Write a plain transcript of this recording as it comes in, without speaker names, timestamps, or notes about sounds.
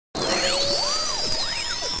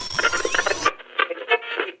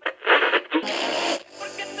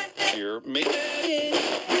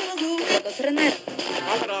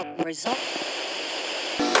result.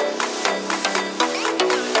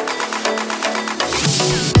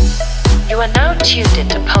 You are now tuned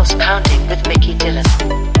into Pulse Pounding with Mickey Dillon.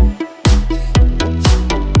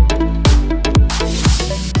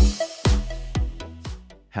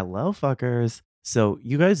 Hello, fuckers. So,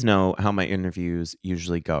 you guys know how my interviews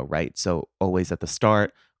usually go, right? So, always at the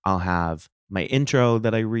start, I'll have my intro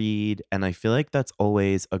that I read, and I feel like that's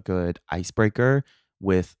always a good icebreaker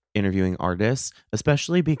with interviewing artists,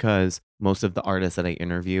 especially because most of the artists that I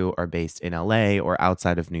interview are based in LA or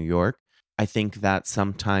outside of New York. I think that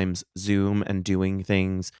sometimes Zoom and doing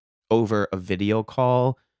things over a video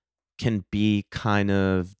call can be kind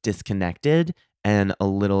of disconnected and a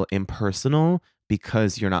little impersonal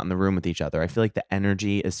because you're not in the room with each other. I feel like the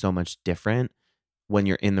energy is so much different when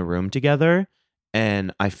you're in the room together.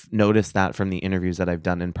 And I've noticed that from the interviews that I've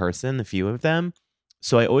done in person, a few of them.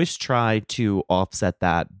 So I always try to offset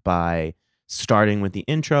that by starting with the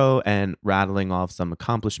intro and rattling off some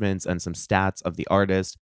accomplishments and some stats of the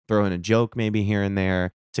artist, throw in a joke maybe here and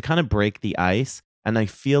there to kind of break the ice. And I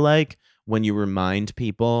feel like when you remind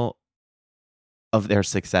people of their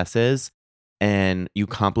successes and you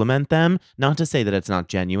compliment them, not to say that it's not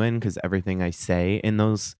genuine, because everything I say in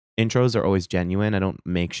those intros are always genuine. I don't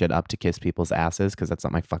make shit up to kiss people's asses because that's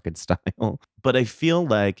not my fucking style. But I feel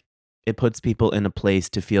like it puts people in a place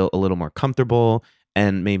to feel a little more comfortable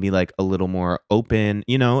and maybe like a little more open,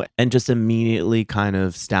 and just immediately kind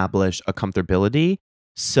of establish a comfortability.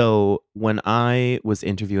 So when I was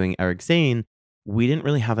interviewing Eric Zane, we didn't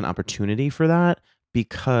really have an opportunity for that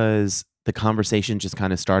because the conversation just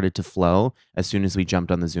kind of started to flow as soon as we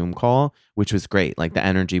jumped on the Zoom call, which was great. Like the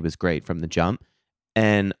energy was great from the jump.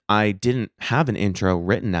 And I didn't have an intro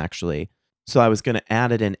written actually. So I was going to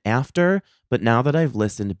add it in after. But now that I've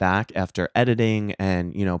listened back after editing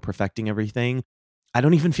and, perfecting everything, I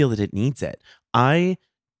don't even feel that it needs it. I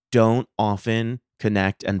don't often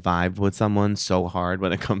connect and vibe with someone so hard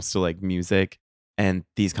when it comes to like music and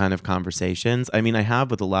these kind of conversations. I mean, I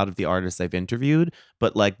have with a lot of the artists I've interviewed,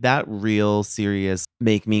 but like that real serious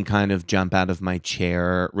make me kind of jump out of my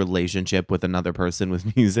chair relationship with another person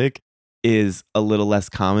with music is a little less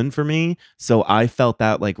common for me. So I felt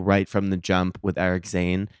that like right from the jump with Eric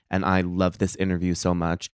Zane, and I love this interview so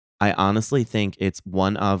much. I honestly think it's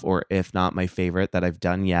one of, or if not my favorite that I've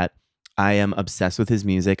done yet. I am obsessed with his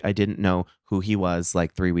music. I didn't know who he was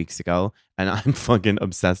like 3 weeks ago, and I'm fucking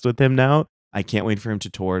obsessed with him now. I can't wait for him to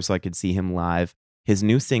tour so I could see him live. His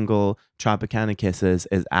new single, Tropicana Kisses,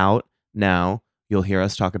 is out now. You'll hear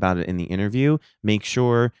us talk about it in the interview. Make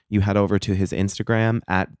sure you head over to his Instagram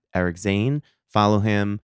at Eric Zane. Follow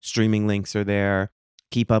him. Streaming links are there.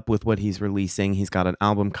 Keep up with what he's releasing. He's got an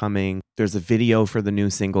album coming. There's a video for the new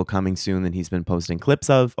single coming soon that he's been posting clips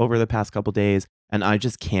of over the past couple days. And I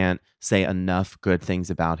just can't say enough good things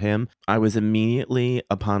about him. I was immediately,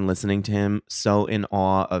 upon listening to him, so in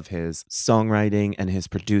awe of his songwriting and his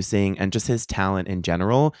producing and just his talent in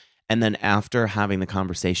general. And then after having the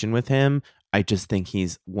conversation with him, I just think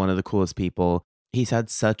he's one of the coolest people. He's had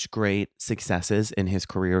such great successes in his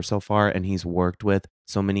career so far, and he's worked with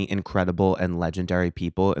so many incredible and legendary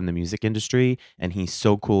people in the music industry. And he's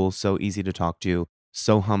so cool, so easy to talk to,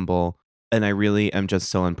 so humble. And I really am just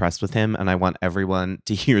so impressed with him. And I want everyone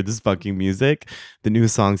to hear this fucking music. The new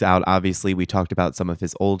song's out. Obviously, we talked about some of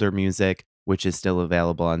his older music, which is still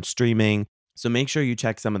available on streaming. So make sure you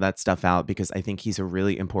check some of that stuff out because I think he's a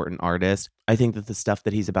really important artist. I think that the stuff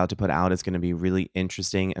that he's about to put out is going to be really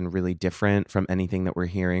interesting and really different from anything that we're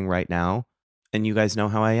hearing right now. And you guys know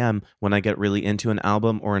how I am. When I get really into an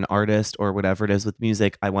album or an artist or whatever it is with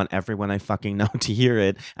music, I want everyone I fucking know to hear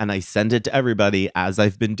it. And I send it to everybody as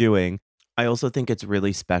I've been doing. I also think it's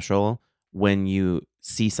really special when you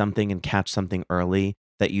see something and catch something early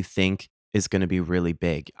that you think is going to be really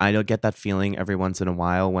big. I don't get that feeling every once in a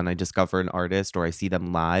while when I discover an artist or I see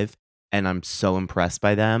them live and I'm so impressed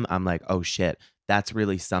by them. I'm like, oh shit, that's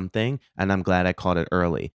really something. And I'm glad I caught it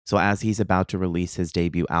early. So as he's about to release his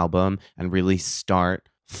debut album and really start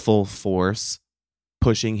full force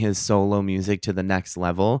pushing his solo music to the next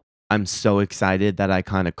level, I'm so excited that I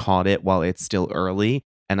kind of caught it while it's still early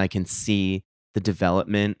and I can see the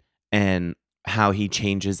development and how he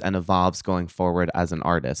changes and evolves going forward as an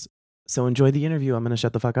artist. So enjoy the interview. I'm going to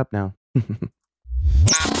shut the fuck up now.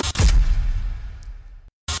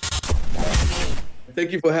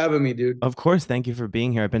 Thank you for having me, dude. Of course. Thank you for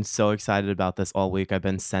being here. I've been so excited about this all week. I've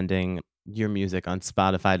been sending your music on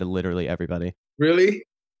Spotify to literally everybody. Really?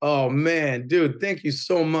 Oh man, dude, thank you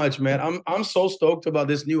so much, man. I'm so stoked about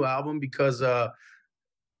this new album because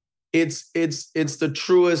it's the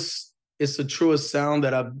truest sound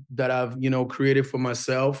that I've created for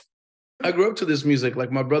myself. I grew up to this music.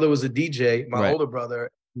 Like my brother was a DJ, my Right. older brother.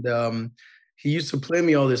 And, he used to play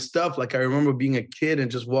me all this stuff. Like I remember being a kid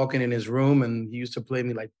and just walking in his room, and he used to play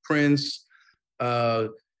me like Prince, uh,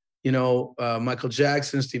 Michael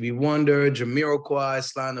Jackson, Stevie Wonder, Jamiroquai,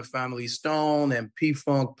 Sly and the Family Stone, and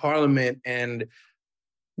P-Funk, Parliament. And,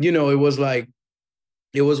 it was like,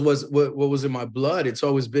 what was in my blood. It's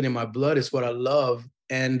always been in my blood. It's what I love.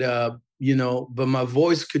 And, but my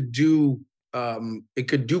voice could do, it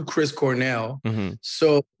could do Chris Cornell. Mm-hmm.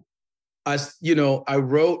 So I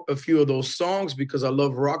wrote a few of those songs because I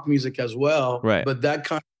love rock music as well. Right. But that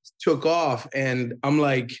kind of took off, and I'm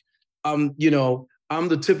like, I'm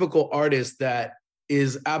the typical artist that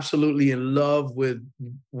is absolutely in love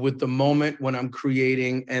with the moment when I'm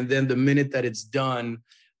creating, and then the minute that it's done,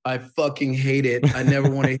 I fucking hate it. I never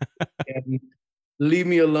want to leave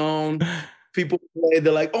me alone. People play,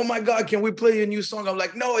 they're like, "Oh my God, can we play a new song?" I'm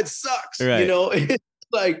like, "No, it sucks." Right. It's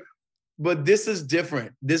like. But this is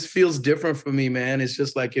different. This feels different for me, man. It's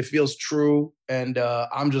just like it feels true, and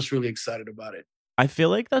I'm just really excited about it. I feel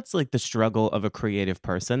like that's like the struggle of a creative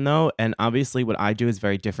person, though. And obviously, what I do is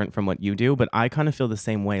very different from what you do, but I kind of feel the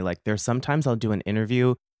same way. Like, there's sometimes I'll do an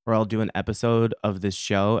interview or I'll do an episode of this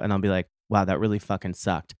show and I'll be like, wow, that really fucking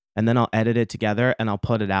sucked. And then I'll edit it together and I'll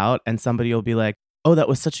put it out, and somebody will be like, oh, that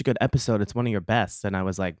was such a good episode. It's one of your best. And I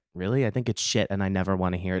was like, really? I think it's shit and I never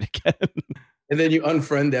want to hear it again. And then you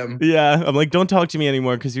unfriend them. Yeah. I'm like, don't talk to me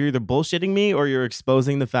anymore because you're either bullshitting me or you're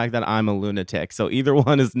exposing the fact that I'm a lunatic. So either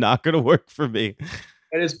one is not going to work for me.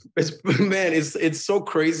 And it's so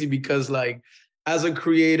crazy because like as a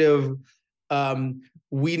creative,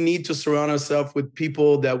 we need to surround ourselves with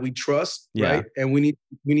people that we trust, right? And we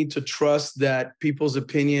need to trust that people's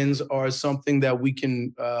opinions are something that we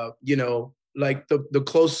can, like the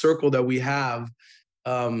close circle that we have.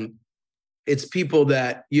 It's people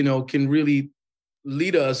that, can really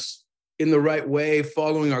lead us in the right way,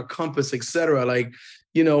 following our compass, etc. Like,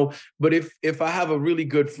 but if I have a really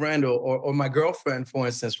good friend or my girlfriend, for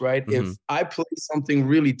instance, right? Mm-hmm. If I play something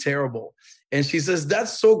really terrible and she says,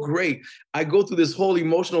 that's so great, I go through this whole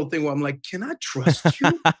emotional thing where I'm like, can I trust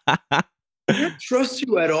you? Can I trust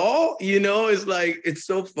you at all? It's like, it's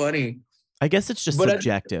so funny. I guess it's just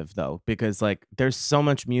subjective though, because like there's so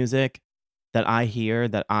much music that I hear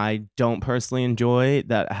that I don't personally enjoy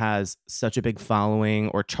that has such a big following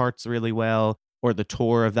or charts really well, or the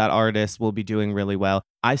tour of that artist will be doing really well.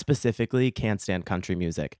 I specifically can't stand country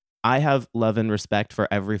music. I have love and respect for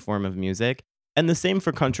every form of music, and the same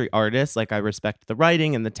for country artists. Like I respect the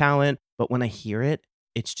writing and the talent, but when I hear it,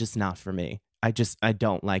 it's just not for me. I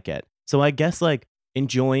don't like it. So I guess like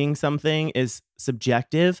enjoying something is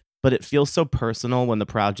subjective, but it feels so personal when the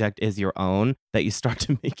project is your own that you start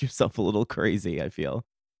to make yourself a little crazy, I feel.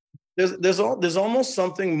 There's almost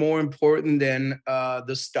something more important than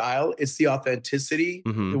the style. It's the authenticity,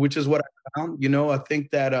 Mm-hmm. which is what I found. I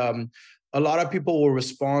think that a lot of people will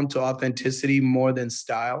respond to authenticity more than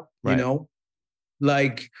style, Right.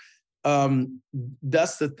 Like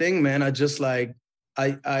that's the thing, man. I just like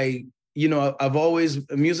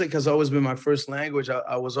music has always been my first language.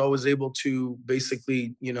 I was always able to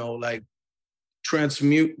basically, like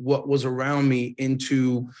transmute what was around me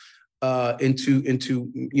into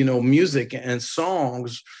music and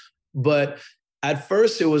songs. But at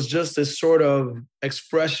first it was just this sort of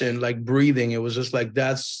expression, like breathing. It was just like,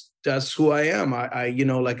 that's who I am. I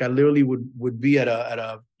like I literally would be at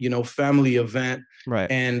a family event,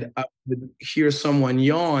 right, and I would hear someone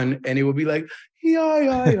yawn and it would be like, yeah,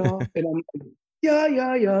 and I'm like, yeah,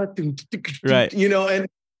 right, and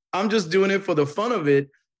I'm just doing it for the fun of it.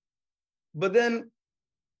 But then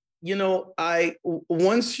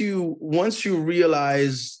once you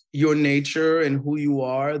realize your nature and who you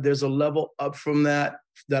are, there's a level up from that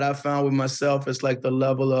I found with myself. It's like the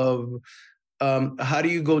level of how do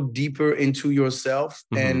you go deeper into yourself,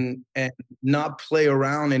 mm-hmm. and not play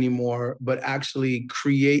around anymore, but actually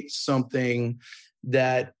create something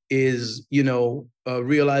that is,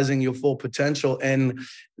 realizing your full potential. And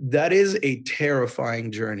that is a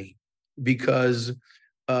terrifying journey because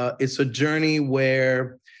it's a journey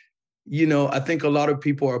where, I think a lot of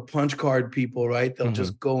people are punch card people, right? They'll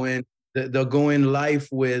just go in, they'll go in life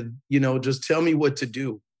with, just tell me what to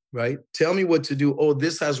do, right? Tell me what to do. Oh,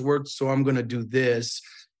 this has worked, so I'm going to do this.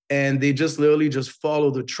 And they just literally just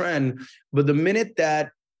follow the trend. But the minute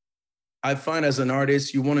that I find as an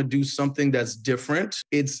artist, you want to do something that's different,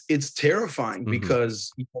 it's terrifying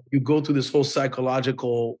because you go through this whole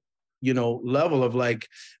psychological, level of like,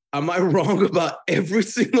 am I wrong about every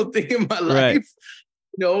single thing in my life?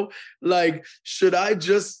 Right. Like, should I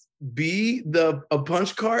just be a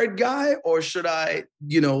punch card guy, or should I,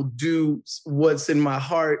 do what's in my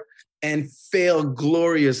heart and fail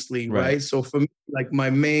gloriously, Right. right? So for me, like my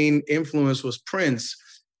main influence was Prince.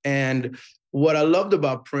 And what I loved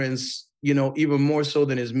about Prince, even more so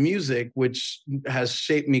than his music, which has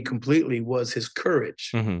shaped me completely, was his courage.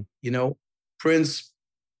 Hmm. You know, Prince,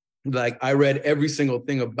 like I read every single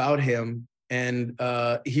thing about him, and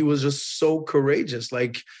he was just so courageous.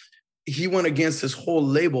 Like he went against his whole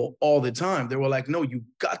label all the time. They were like, no, you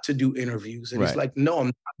got to do interviews. And he's Right. like, no, I'm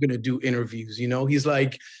not going to do interviews. He's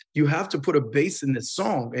like, you have to put a bass in this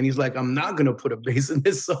song. And he's like, I'm not going to put a bass in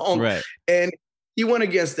this song. Right. And he went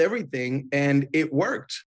against everything and it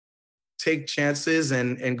worked. Take chances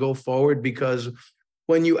and go forward, because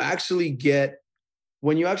when you actually get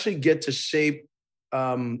to shape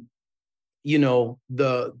the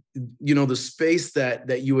space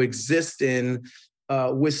that you exist in,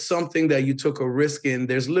 with something that you took a risk in,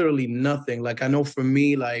 there's literally nothing. Like I know for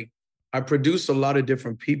me, like I produce a lot of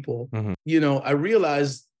different people. Hmm. I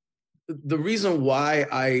realized the reason why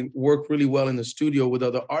I work really well in the studio with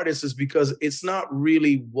other artists is because it's not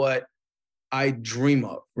really what I dream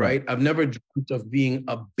of, right? I've never dreamt of being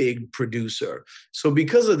a big producer. So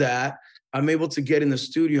because of that, I'm able to get in the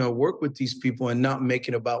studio and work with these people and not make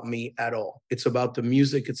it about me at all. It's about the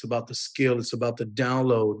music, it's about the skill, it's about the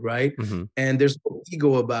download, right? Hmm. And there's no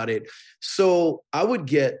ego about it. So I would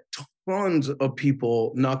get tons of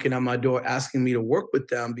people knocking on my door asking me to work with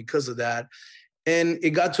them because of that. And it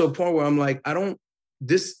got to a point where I'm like, I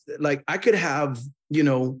could have,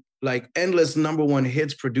 like endless number one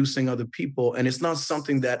hits producing other people. And it's not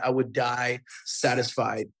something that I would die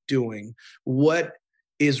satisfied doing. What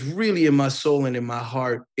is really in my soul and in my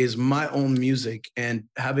heart is my own music and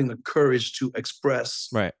having the courage to express,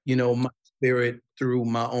 Right. my spirit through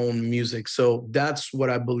my own music. So that's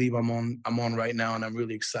what I believe I'm on right now. And I'm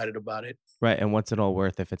really excited about it. Right. And what's it all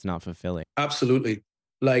worth if it's not fulfilling? Absolutely.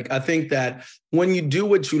 Like, I think that when you do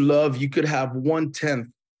what you love, you could have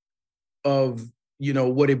 1/10 of,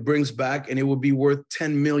 what it brings back, and it would be worth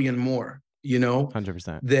 10 million more,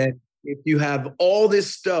 100%. that if you have all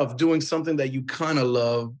this stuff doing something that you kind of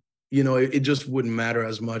love, it just wouldn't matter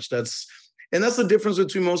as much. And that's the difference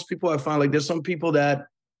between most people. I find like there's some people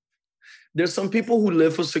who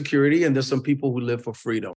live for security and there's some people who live for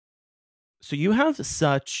freedom. So you have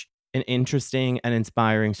such an interesting and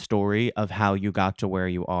inspiring story of how you got to where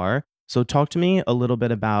you are. So talk to me a little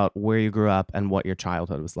bit about where you grew up and what your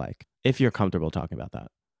childhood was like, if you're comfortable talking about that.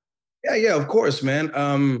 Yeah, of course, man.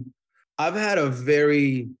 I've had a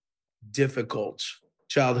very difficult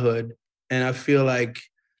childhood, and I feel like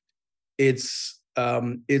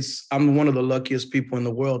I'm one of the luckiest people in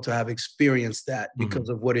the world to have experienced that Hmm. because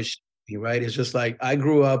of what it should be, right? It's just like I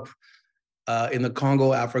grew up in the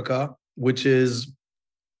Congo, Africa, which is,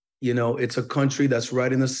 it's a country that's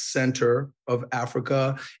right in the center of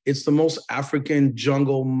Africa. It's the most African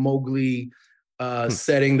jungle Mowgli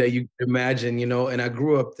setting that you can imagine, and I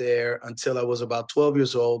grew up there until I was about 12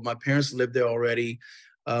 years old. My parents lived there already.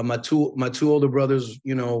 My two older brothers,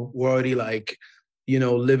 were already like,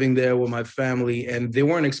 living there with my family, and they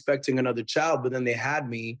weren't expecting another child, but then they had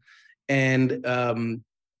me. And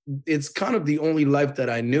it's kind of the only life that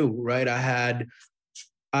I knew, right? I had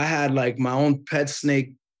like my own pet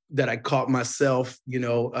snake that I caught myself.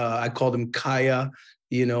 I called him Kaya,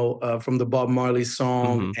 from the Bob Marley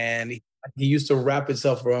song. Hmm. And he used to wrap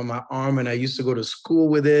itself around my arm, and I used to go to school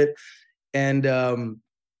with it. And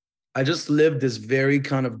I just lived this very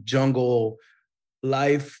kind of jungle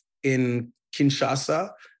life in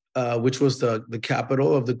Kinshasa, which was the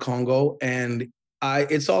capital of the Congo. And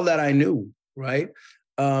it's all that I knew, right?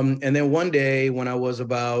 And then one day when I was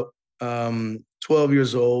about 12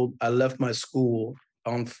 years old, I left my school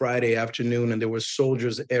on Friday afternoon, and there were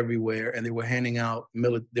soldiers everywhere, and they were handing out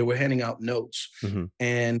notes. Hmm.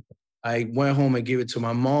 And I went home and gave it to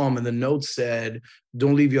my mom, and the note said,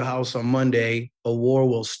 "Don't leave your house on Monday. A war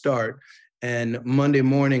will start." And Monday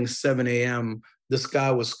morning, 7 a.m., the sky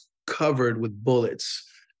was covered with bullets.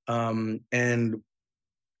 And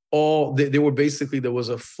they were basically, there was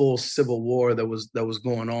a full civil war that was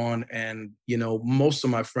going on, and most of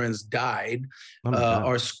my friends died. Oh my Uh, God.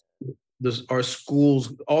 our s- our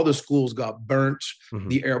schools, all the schools got burnt. Hmm.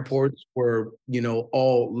 The airports were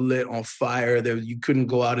all lit on fire. There, you couldn't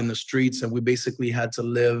go out in the streets, and we basically had to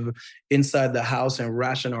live inside the house and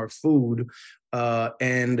ration our food,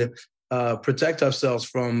 and protect ourselves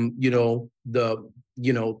from the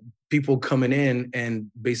people coming in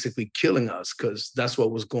and basically killing us, because that's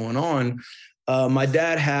what was going on. My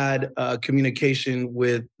dad had communication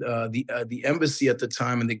with the embassy at the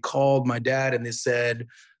time, and they called my dad and they said,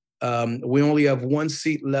 "We only have one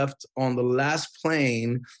seat left on the last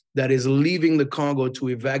plane that is leaving the Congo to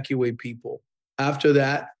evacuate people. After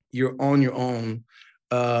that, you're on your own.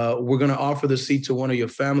 We're going to offer the seat to one of your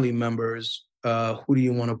family members. Who do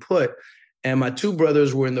you want to put? And my two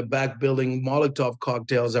brothers were in the back building Molotov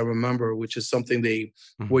cocktails, I remember, which is something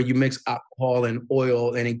where you mix alcohol and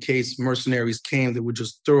oil. And in case mercenaries came, they would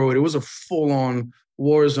just throw it. It was a full on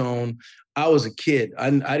war zone. I was a kid. I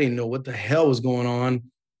didn't know what the hell was going on.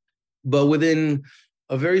 But within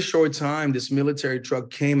a very short time, this military truck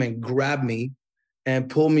came and grabbed me and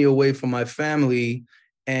pulled me away from my family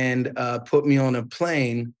and put me on a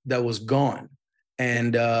plane that was gone.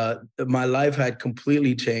 And my life had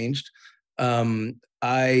completely changed.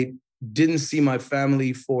 I didn't see my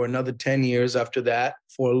family for another 10 years after that.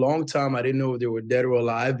 For a long time, I didn't know if they were dead or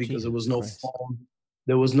alive because there was no phone.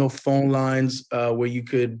 There was no phone lines where you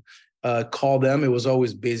could call them. It was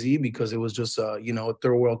always busy because it was just a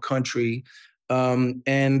third world country.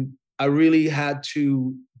 And I really had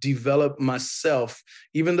to develop myself,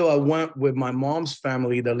 even though I went with my mom's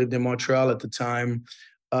family that lived in Montreal at the time.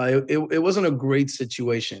 It wasn't a great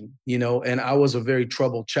situation, and I was a very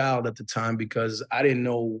troubled child at the time because I didn't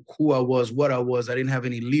know who I was, what I was. I didn't have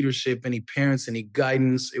any leadership, any parents, any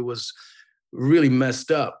guidance. It was really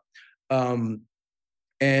messed up.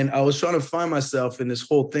 And I was trying to find myself in this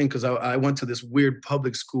whole thing because I went to this weird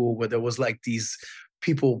public school where there was like these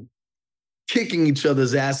people kicking each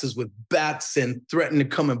other's asses with bats and threatening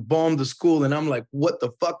to come and bomb the school. And I'm like, what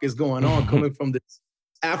the fuck is going on coming from this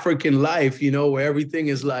African life, where everything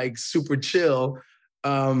is like super chill.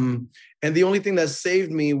 And the only thing that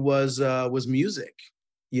saved me was music,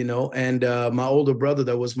 and my older brother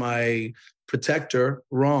that was my protector,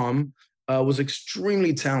 Rom, was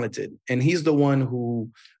extremely talented. And he's the one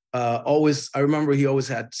who I remember he always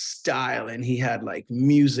had style and he had like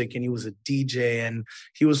music and he was a DJ and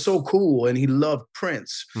he was so cool and he loved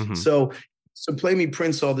Prince. So play me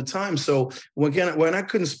Prince all the time. So when I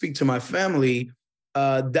couldn't speak to my family,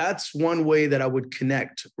 that's one way that I would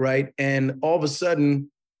connect, right? And all of a sudden,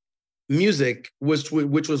 music, which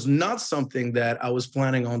was not something that I was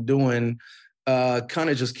planning on doing, kind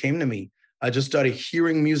of just came to me. I just started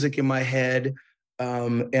hearing music in my head,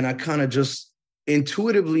 and I kind of just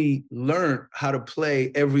intuitively learned how to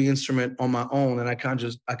play every instrument on my own, and I kind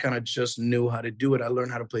of just knew how to do it. I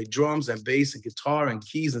learned how to play drums and bass and guitar and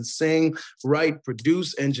keys and sing, write,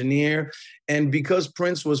 produce, engineer, and because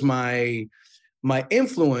Prince was my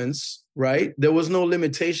influence, right? There was no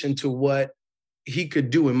limitation to what he could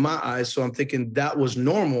do in my eyes. So I'm thinking that was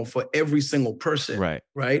normal for every single person,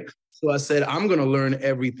 right? So I said, I'm going to learn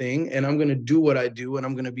everything and I'm going to do what I do and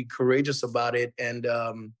I'm going to be courageous about it. And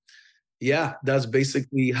that's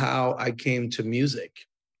basically how I came to music.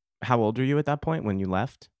 How old were you at that point when you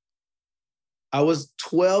left? I was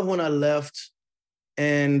 12 when I left.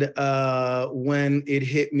 And when it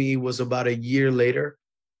hit me was about a year later.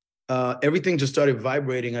 Everything just started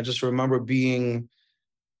vibrating. I just remember being,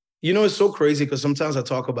 it's so crazy because sometimes I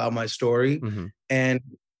talk about my story and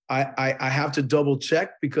I have to double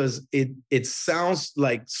check because it sounds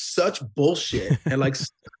like such bullshit and like,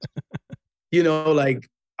 like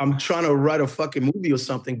I'm trying to write a fucking movie or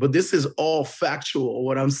something, but this is all factual,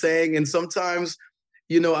 what I'm saying. And sometimes,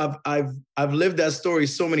 I've lived that story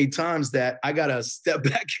so many times that I gotta step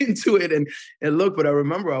back into it and look. But I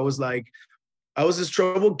remember I was this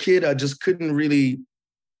troubled kid. I just couldn't really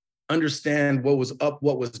understand what was up,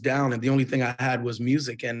 what was down. And the only thing I had was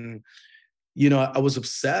music. And, I was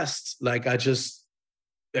obsessed. Like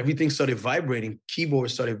everything started vibrating.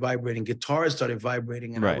 Keyboards started vibrating. Guitars started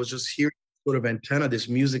vibrating. And I was just hearing sort of antenna, this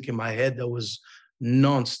music in my head that was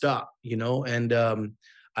nonstop, and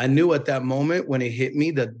I knew at that moment when it hit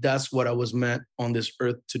me that that's what I was meant on this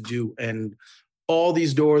earth to do. And all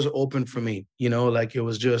these doors opened for me, like it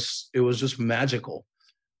was just magical,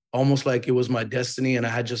 almost like it was my destiny. And I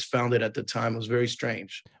had just found it at the time. It was very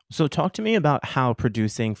strange. So talk to me about how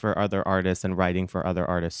producing for other artists and writing for other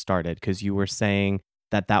artists started, because you were saying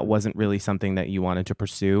that wasn't really something that you wanted to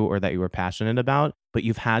pursue or that you were passionate about, but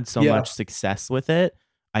you've had so much success with it.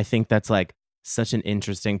 I think that's like such an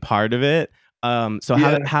interesting part of it. So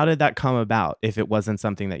how did that come about if it wasn't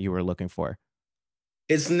something that you were looking for?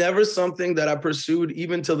 It's never something that I pursued,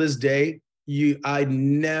 even to this day. I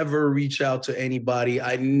never reach out to anybody.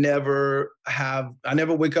 I never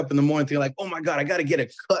wake up in the morning thinking like, oh my God, I got to get a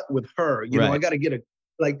cut with her. I got to get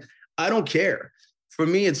I don't care. For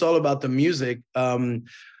me, it's all about the music. The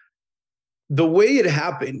way it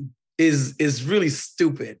happened is really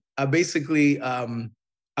stupid. I basically, I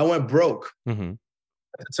went broke at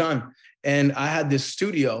the time. And I had this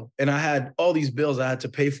studio and I had all these bills I had to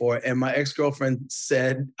pay for. And my ex-girlfriend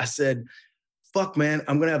I said, fuck, man,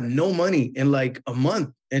 I'm going to have no money in like a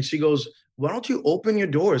month. And she goes, why don't you open your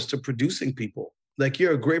doors to producing people? like,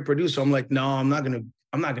 you're a great producer. I'm like, no, I'm not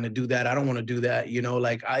gonna do that. I don't want to do that.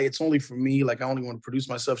 Like, it's only for me. Like, I only want to produce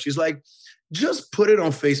myself. She's like, just put it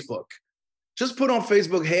on Facebook. Just put on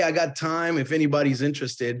Facebook, hey, I got time if anybody's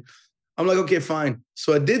interested. I'm like, okay, fine.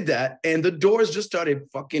 So I did that, and the doors just started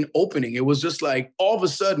fucking opening. It was just like, all of a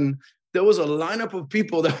sudden, there was a lineup of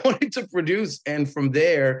people that wanted to produce. And from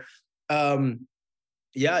there,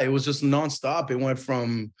 yeah, it was just nonstop. It went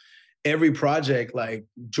from every project, like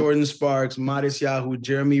Jordan Sparks, Modest Yahoo,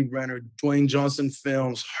 Jeremy Renner, Dwayne Johnson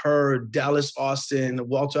Films, Her, Dallas Austin,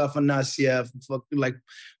 Walter Afanasieff, like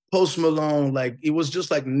Post Malone. Like, it was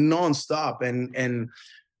just like nonstop. And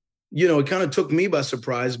it kind of took me by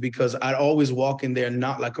surprise, because I'd always walk in there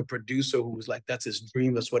not like a producer who was like, that's his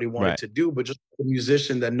dream, that's what he wanted to do, but just a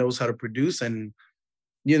musician that knows how to produce. And,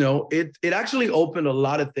 it actually opened a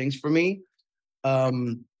lot of things for me. I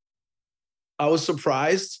was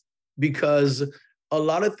surprised, because a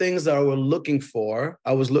lot of things that I was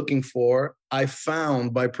looking for, I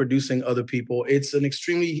found by producing other people. It's an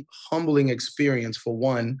extremely humbling experience, for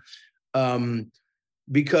one,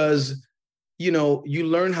 because, you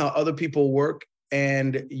learn how other people work,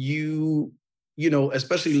 and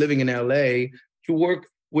especially living in LA, you work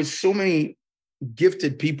with so many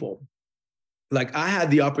gifted people. Like, I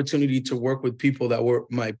had the opportunity to work with people that were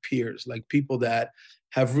my peers, like people that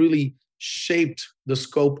have really shaped the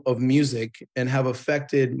scope of music and have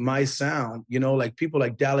affected my sound, like people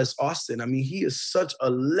like Dallas Austin. I mean, he is such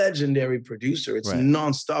a legendary producer. It's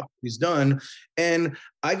nonstop what he's done. And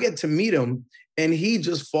I get to meet him, and he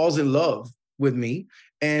just falls in love with me.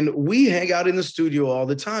 And we hang out in the studio all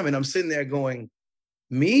the time. And I'm sitting there going,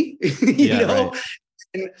 me?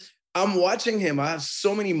 And I'm watching him. I have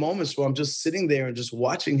so many moments where I'm just sitting there and just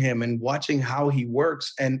watching him and watching how he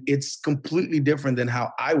works. And it's completely different than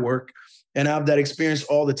how I work. And I have that experience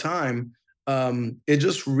all the time. It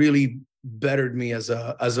just really bettered me as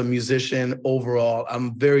a musician overall.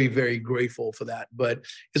 I'm very, very grateful for that. But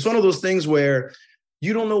it's one of those things where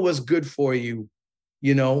you don't know what's good for you,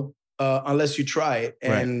 unless you try it.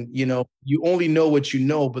 And, you only know what you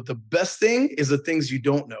know. But the best thing is the things you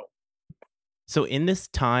don't know. So in this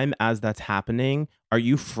time, as that's happening, are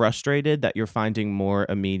you frustrated that you're finding more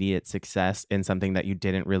immediate success in something that you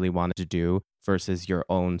didn't really want to do versus your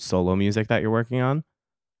own solo music that you're working on?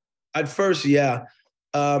 At first, yeah.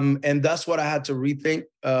 And that's what I had to rethink.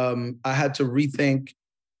 I had to rethink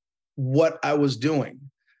what I was doing.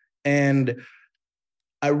 And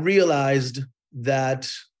I realized that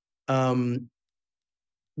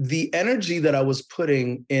the energy that I was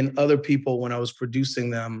putting in other people when I was producing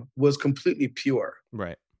them was completely pure.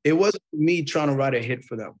 Right. It wasn't me trying to write a hit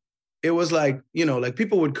for them. It was like, like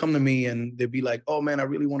people would come to me and they'd be like, oh man, I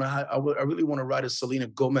really want to write a Selena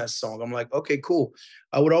Gomez song. I'm like, okay, cool.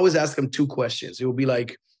 I would always ask them two questions. It would be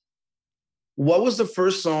like, what was the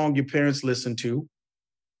first song your parents listened to?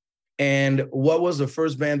 And what was the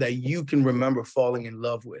first band that you can remember falling in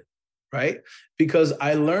love with? Right? Because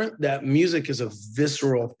I learned that music is a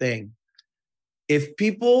visceral thing. If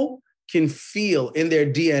people can feel in their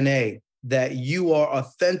DNA that you are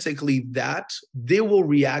authentically that, they will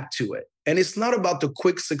react to it. And it's not about the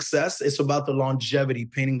quick success, it's about the longevity,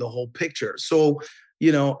 painting the whole picture. So,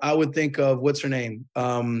 I would think of, what's her name?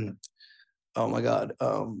 Oh my God.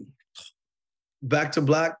 Back to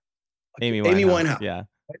Black. Amy Winehouse. Yeah.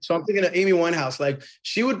 So I'm thinking of Amy Winehouse. Like,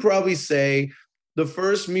 she would probably say, the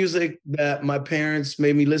first music that my parents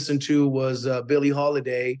made me listen to was Billie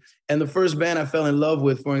Holiday. And the first band I fell in love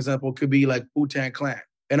with, for example, could be like Wu-Tang Clan.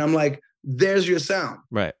 And I'm like, there's your sound.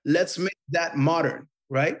 Right. Let's make that modern.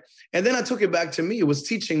 Right. And then I took it back to me. It was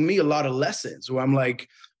teaching me a lot of lessons where I'm like,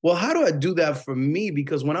 well, how do I do that for me?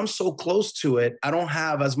 Because when I'm so close to it, I don't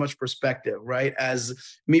have as much perspective, right, as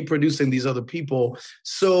me producing these other people.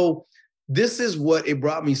 So this is what it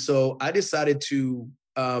brought me. So I decided to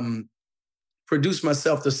produce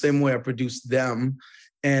myself the same way I produced them.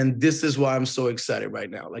 And this is why I'm so excited right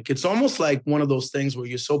now. Like, it's almost like one of those things where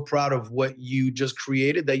you're so proud of what you just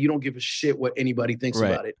created that you don't give a shit what anybody thinks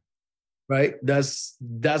about it. Right? That's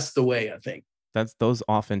the way, I think. Those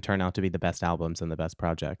often turn out to be the best albums and the best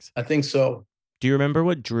projects. I think so. Do you remember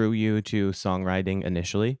what drew you to songwriting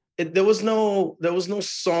initially? There was no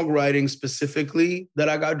songwriting specifically that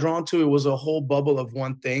I got drawn to. It was a whole bubble of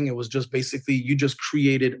one thing. It was just basically, you just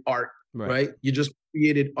created art. Right? You just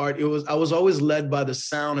created art. I was always led by the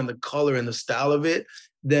sound and the color and the style of it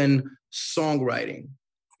than songwriting.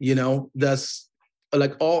 That's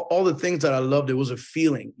like all the things that I loved. It was a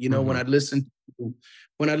feeling, when I'd listen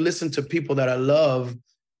to people that I love,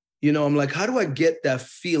 I'm like, how do I get that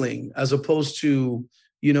feeling, as opposed to,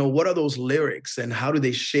 what are those lyrics and how do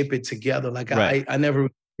they shape it together? Like, I never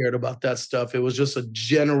cared about that stuff. It was just a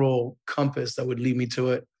general compass that would lead me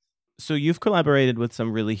to it. So you've collaborated with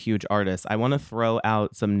some really huge artists. I want to throw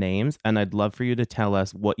out some names, and I'd love for you to tell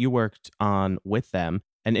us what you worked on with them.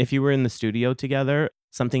 And if you were in the studio together,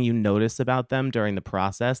 something you noticed about them during the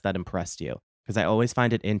process that impressed you. Because I always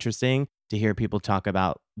find it interesting to hear people talk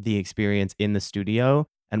about the experience in the studio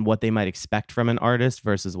and what they might expect from an artist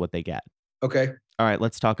versus what they get. Okay. All right,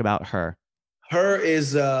 let's talk about her. Her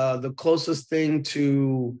is the closest thing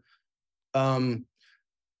to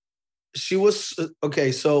she was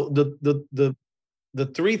okay. So the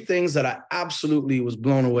three things that I absolutely was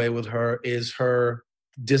blown away with her is her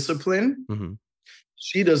discipline. Mm-hmm.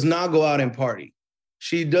 She does not go out and party.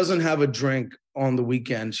 She doesn't have a drink on the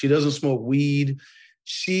weekend. She doesn't smoke weed.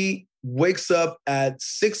 She wakes up at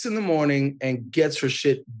 6 a.m. and gets her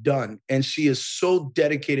shit done. And she is so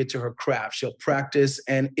dedicated to her craft. She'll practice,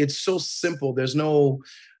 and it's so simple. There's no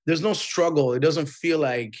struggle. It doesn't feel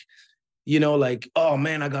like, like, oh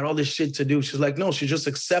man, I got all this shit to do. She's like, no, she just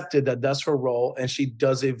accepted that that's her role, and she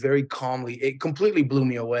does it very calmly. It completely blew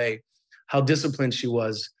me away how disciplined she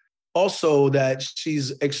was. Also, that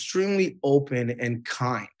she's extremely open and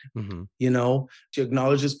kind. Mm-hmm. She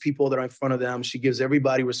acknowledges people that are in front of them. She gives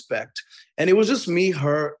everybody respect. And it was just me,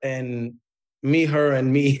 her, and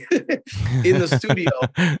me in the studio.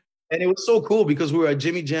 And it was so cool because we were at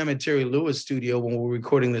Jimmy Jam and Terry Lewis studio when we were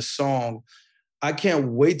recording this song. I can't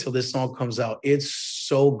wait till this song comes out. It's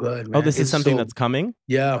so good, man. Oh, this is something that's coming?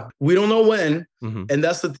 Yeah. We don't know when. Mm-hmm. And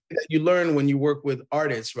that's the thing that you learn when you work with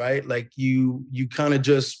artists, right? Like you kind of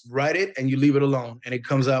just write it and you leave it alone, and it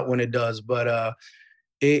comes out when it does. But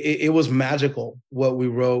it was magical what we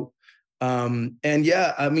wrote. And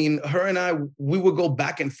yeah, I mean, her and I, we would go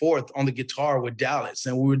back and forth on the guitar with Dallas,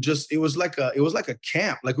 and it was like a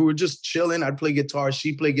camp. Like we were just chilling. I'd play guitar,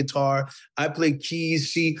 she played guitar, I played keys.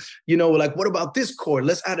 She, like, what about this chord?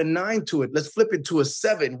 Let's add a 9 to it. Let's flip it to a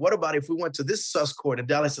 7. What about if we went to this sus chord? And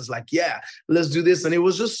Dallas is like, yeah, let's do this. And it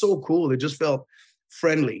was just so cool. It just felt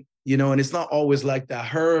friendly, and it's not always like that.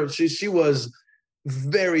 She was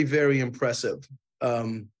very, very impressive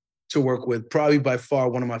to work with. Probably by far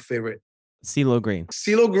one of my favorite. CeeLo Green.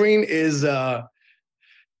 CeeLo Green is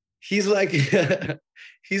he's like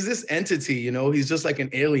he's this entity, he's just like an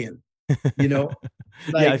alien, Yeah,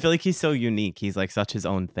 I feel like he's so unique. He's like such his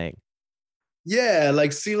own thing. Yeah, like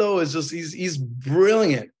CeeLo is just he's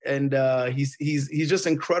brilliant, and he's just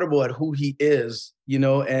incredible at who he is,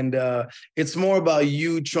 and it's more about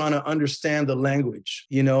you trying to understand the language,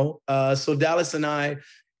 so Dallas and I,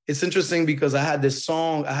 it's interesting because I had this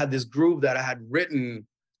groove that I had written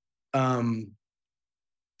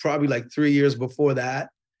probably like 3 years before that.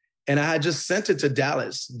 And I had just sent it to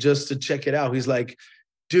Dallas just to check it out. He's like,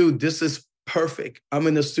 dude, this is perfect. I'm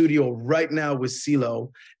in the studio right now with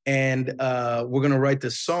CeeLo, and we're going to write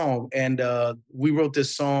this song. And we wrote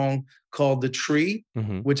this song called The Tree,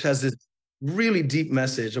 mm-hmm. which has this really deep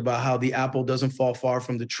message about how the apple doesn't fall far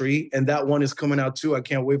from the tree. And that one is coming out too. I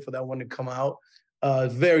can't wait for that one to come out.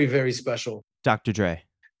 Very, very special. Dr. Dre.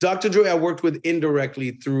 Dr. Dre, I worked with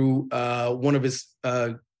indirectly through one of his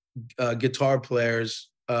guitar players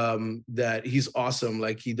that he's awesome.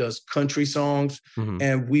 Like he does country songs, mm-hmm.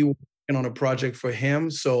 and we were working on a project for him.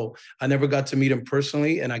 So I never got to meet him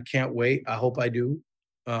personally, and I can't wait. I hope I do,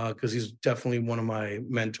 because he's definitely one of my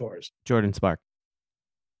mentors. Jordin Sparks.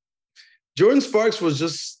 Jordin Sparks was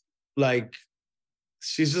just like,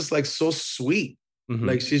 she's just like so sweet. Mm-hmm.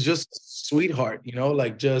 Like she's just a sweetheart,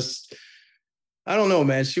 like just... I don't know,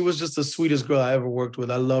 man. She was just the sweetest girl I ever worked with.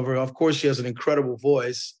 I love her. Of course, she has an incredible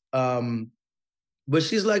voice. But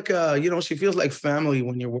she's like, she feels like family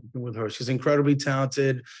when you're working with her. She's incredibly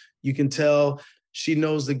talented. You can tell she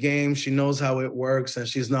knows the game. She knows how it works. And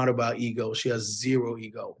she's not about ego. She has zero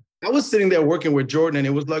ego. I was sitting there working with Jordan, and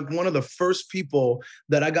it was like one of the first people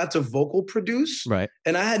that I got to vocal produce. Right.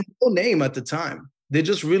 And I had no name at the time. They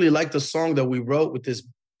just really liked the song that we wrote with this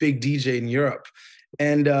big DJ in Europe.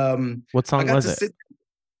 And what song was it?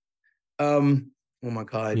 Oh my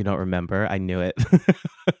God. You don't remember? I knew it.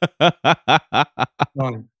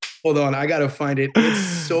 Hold on. I gotta find it. It's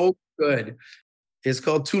so good. It's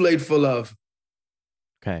called Too Late for Love.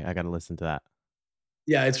 Okay, I gotta listen to that.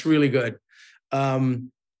 Yeah, it's really good.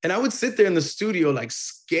 And I would sit there in the studio like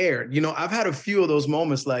scared. I've had a few of those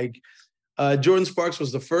moments, like Jordin Sparks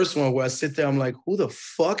was the first one where I sit there, I'm like, who the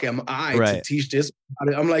fuck am I to teach this?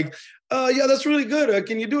 I'm like, yeah, that's really good.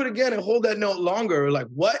 Can you do it again and hold that note longer? Like,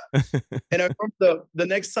 what? And I remember the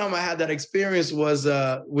next time I had that experience was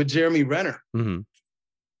with Jeremy Renner. Mm-hmm.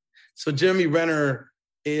 So Jeremy Renner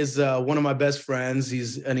is one of my best friends.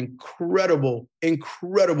 He's an incredible,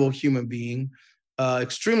 incredible human being.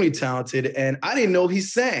 extremely talented, and I didn't know he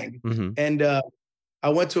sang. Mhm. And I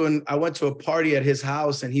went to a party at his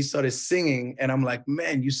house, and he started singing, and I'm like,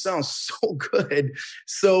 man, you sound so good.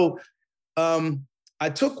 So I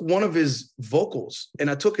took one of his vocals and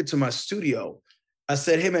I took it to my studio. I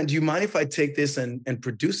said, hey man, do you mind if I take this and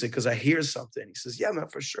produce it? Because I hear something. He says, yeah, man,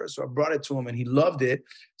 for sure. So I brought it to him and he loved it.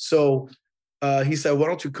 So he said, why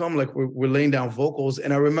don't you come? Like we're laying down vocals.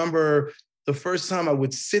 And I remember the first time I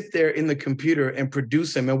would sit there in the computer and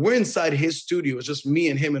produce him. And we're inside his studio. It's just me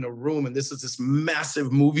and him in a room. And this is this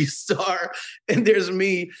massive movie star. And there's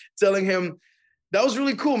me telling him, that was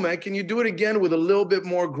really cool, man. Can you do it again with a little bit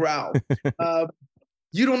more growl?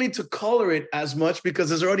 You don't need to color it as much because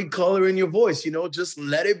there's already color in your voice, just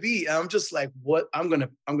let it be. And I'm just like, what? I'm gonna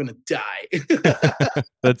die.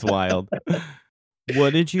 That's wild.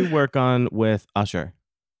 What did you work on with Usher?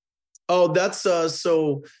 Oh, that's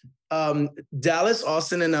so Dallas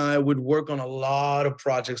Austin and I would work on a lot of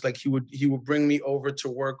projects. Like he would bring me over to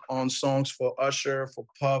work on songs for Usher, for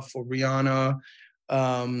Puff, for Rihanna.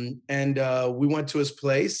 And we went to his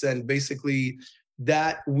place, and basically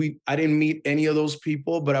I didn't meet any of those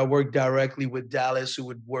people, but I worked directly with Dallas, who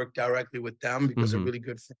would work directly with them because they're really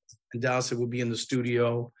good friends. And Dallas would be in the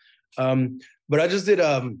studio. But I just did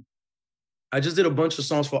a bunch of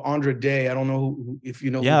songs for Andra Day. I don't know if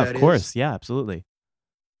you know who that is. Yeah, of course. Yeah, absolutely.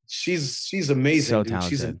 She's amazing, so dude.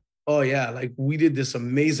 Talented. Oh yeah, like we did this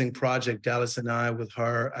amazing project, Dallas and I, with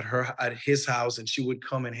her at his house, and she would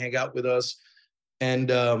come and hang out with us.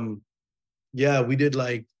 And yeah, we did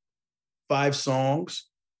like 5 songs.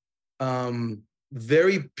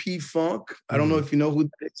 Very P-Funk. I don't know if you know who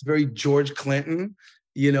that is. It's very George Clinton,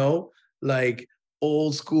 like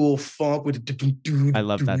old school funk with I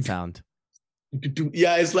love that sound.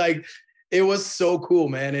 Yeah, it's like, it was so cool,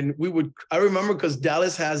 man. And I remember because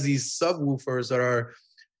Dallas has these subwoofers that are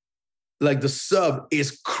like, the sub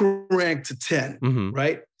is cranked to 10,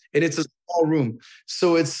 right? And it's a small room.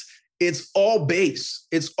 So it's all bass.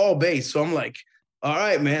 It's all bass. So I'm like, all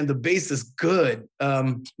right, man, the bass is good.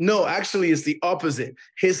 No, actually it's the opposite.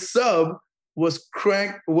 His sub was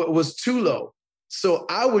too low. So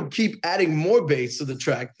I would keep adding more bass to the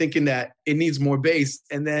track, thinking that it needs more bass.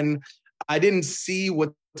 And then I didn't see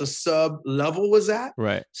what the sub level was at.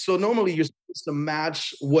 Right. So normally you're supposed to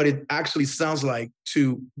match what it actually sounds like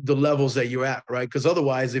to the levels that you're at, right? Because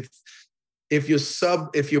otherwise, if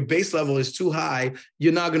your bass level is too high,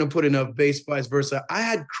 you're not going to put enough bass, vice versa. I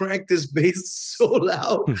had cranked this bass so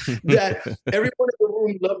loud that everyone in the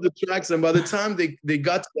room loved the tracks. And by the time they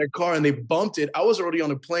got to their car and they bumped it, I was already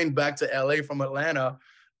on a plane back to LA from Atlanta.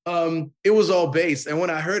 It was all bass. And when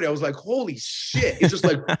I heard it, I was like, holy shit. It's just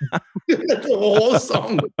like the whole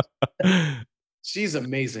song. She's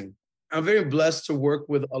amazing. I'm very blessed to work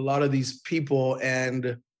with a lot of these people.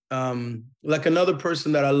 And like another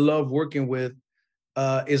person that I love working with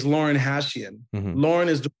is Lauren Hashian. Lauren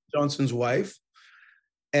is Dwayne Johnson's wife.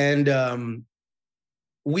 And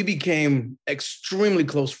we became extremely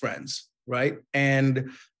close friends, right? And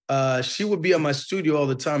she would be at my studio all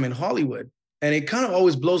the time in Hollywood. And it kind of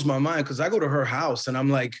always blows my mind because I go to her house and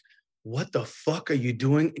I'm like, what the fuck are you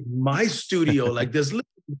doing in my studio? Like, there's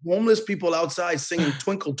homeless people outside singing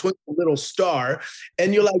Twinkle, Twinkle, Little Star.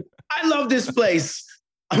 And you're like, I love this place.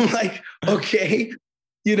 I'm like, okay,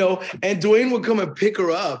 and Dwayne would come and pick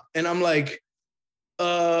her up. And I'm like,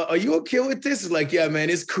 are you okay with this? It's like, yeah,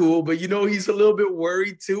 man, it's cool. But, he's a little bit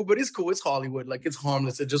worried too, but it's cool. It's Hollywood. Like, it's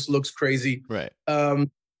harmless. It just looks crazy. Right.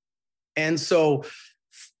 And so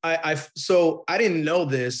I didn't know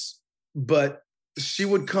this, but she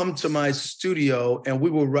would come to my studio and we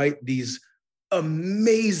would write these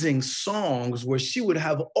amazing songs where she would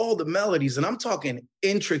have all the melodies. And I'm talking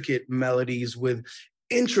intricate melodies with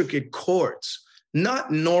intricate chords,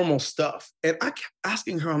 not normal stuff. And I kept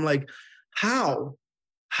asking her, I'm like, how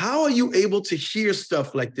are you able to hear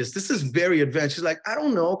stuff like this? This is very advanced. She's like, I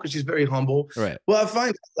don't know, because she's very humble. Right. Well, I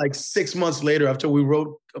find like 6 months later, after we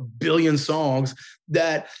wrote a billion songs,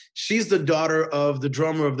 that she's the daughter of the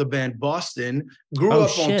drummer of the band Boston, grew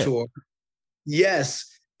up on tour. Yes.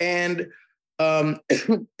 And and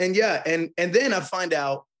then I find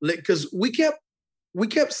out, like, because we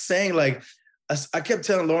kept saying, like, I kept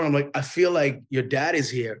telling Lauren, I'm like, I feel like your dad is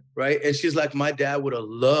here, right? And she's like, my dad would have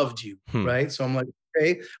loved you, right? So I'm like,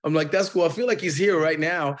 okay. I'm like, that's cool. I feel like he's here right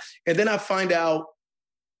now. And then I find out,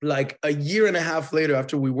 like, a year and a half later,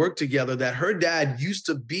 after we worked together, that her dad used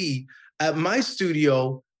to be at my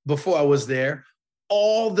studio before I was there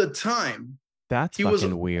all the time. That's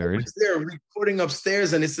fucking weird. They're recording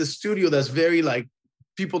upstairs, and it's a studio that's very, like,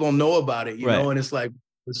 people don't know about it, you know? And it's like,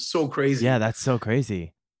 it's so crazy. Yeah, that's so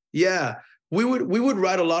crazy. Yeah. we would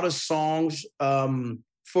write a lot of songs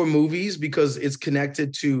for movies because it's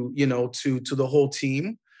connected to to the whole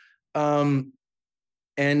team. Um,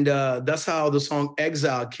 and that's how the song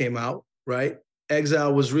Exile came out, right?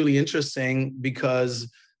 Exile was really interesting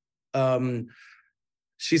because um,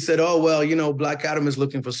 she said, "Oh well, Black Adam is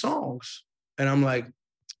looking for songs," and I'm like,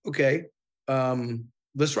 "Okay,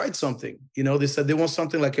 let's write something." They said they want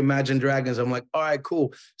something like Imagine Dragons. I'm like, "All right,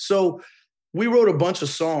 cool." So we wrote a bunch of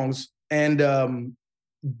songs, and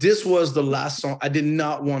this was the last song. I did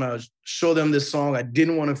not want to show them this song. I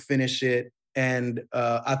didn't want to finish it, and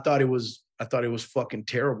I thought it was fucking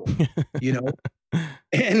terrible, you know.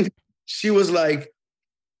 And she was like,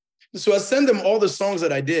 so I send them all the songs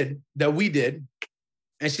that we did,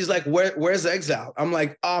 and she's like, where's Exile? I'm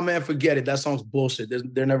like, oh man, forget it. That song's bullshit.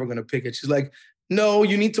 They're never gonna pick it. She's like, no,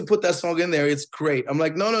 you need to put that song in there. It's great. I'm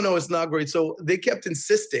like, no, it's not great. So they kept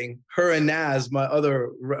insisting, her and Naz, my other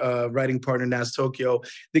writing partner, Naz Tokyo,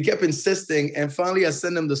 they kept insisting. And finally I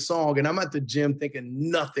send them the song and I'm at the gym thinking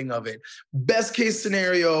nothing of it. Best case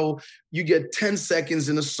scenario, you get 10 seconds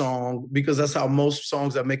in a song because that's how most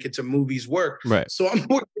songs that make it to movies work. Right. So I'm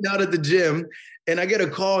working out at the gym and I get a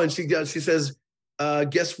call and she says,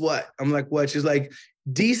 guess what? I'm like, what? She's like,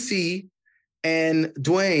 DC and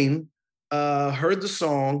Dwayne heard the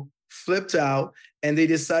song, flipped out, and they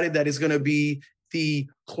decided that it's going to be the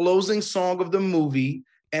closing song of the movie,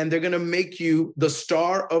 and they're going to make you the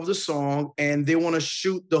star of the song, and they want to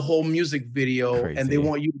shoot the whole music video, Crazy. and they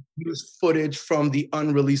want you to use footage from the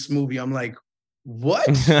unreleased movie. I'm like, what?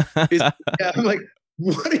 I'm like,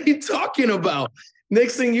 what are you talking about?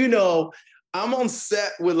 Next thing you know, I'm on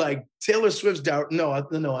set with like Taylor Swift's no, I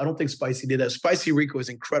don't think Spicy did that. Spicy Rico is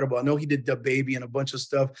incredible. I know he did DaBaby and a bunch of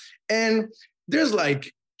stuff. And there's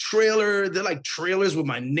like they're like trailers with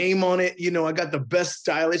my name on it. I got the best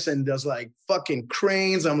stylist and there's like fucking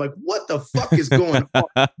cranes. I'm like, what the fuck is going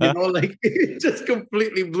on? Like it just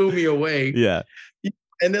completely blew me away. Yeah.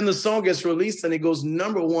 And then the song gets released and it goes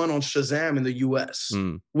number 1 on Shazam in the US,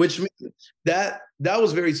 which means that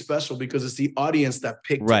was very special because it's the audience that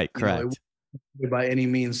picked right, it. Correct. By any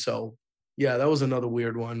means. So yeah, that was another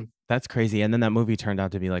weird one. That's crazy. And then that movie turned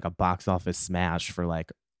out to be like a box office smash for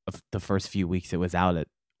like the first few weeks it was out. It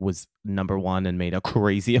was number 1 and made a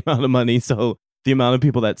crazy amount of money. So the amount of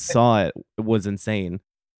people that saw it was insane.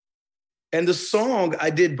 And the song I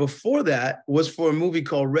did before that was for a movie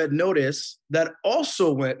called Red Notice that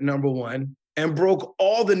also went number 1 and broke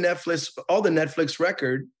all the Netflix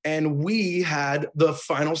record. And we had the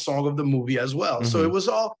final song of the movie as well. Mm-hmm. So it was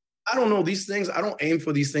all, I don't know these things. I don't aim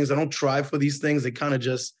for these things. I don't try for these things. They kind of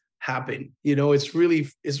just happen. It's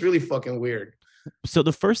really fucking weird. So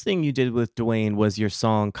the first thing you did with Dwayne was your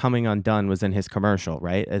song "Coming Undone" was in his commercial,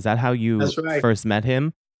 right? Is that how you first met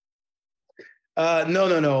him?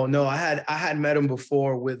 No. I had met him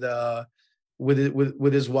before with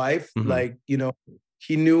his wife. Mm-hmm. Like,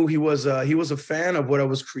 he knew he was a fan of what I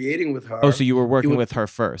was creating with her. Oh, so you were working with her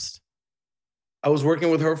first? I was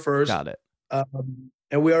working with her first. Got it.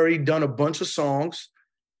 And we already done a bunch of songs.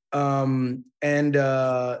 And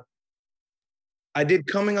I did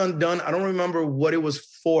Coming Undone. I don't remember what it was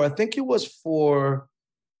for. I think it was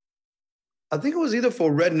either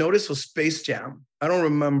for Red Notice or Space Jam. I don't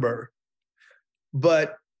remember.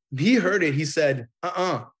 But he heard it. He said,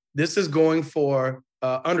 this is going for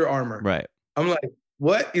Under Armour. Right. I'm like,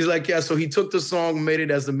 what? He's like, yeah. So he took the song, made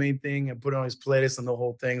it as the main thing and put it on his playlist and the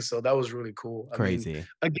whole thing. So that was really cool. Crazy. I mean,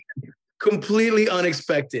 again, completely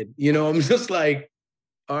unexpected. I'm just like,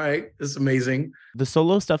 all right, this is amazing. The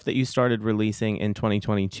solo stuff that you started releasing in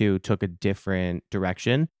 2022 took a different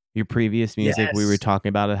direction. Your previous music, we were talking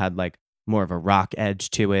about, it had like more of a rock edge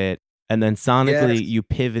to it. And then sonically, you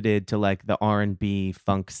pivoted to like the R&B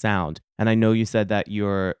funk sound. And I know you said that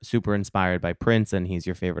you're super inspired by Prince and he's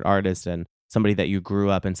your favorite artist and somebody that you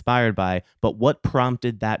grew up inspired by. But what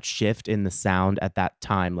prompted that shift in the sound at that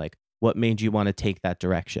time? Like, what made you want to take that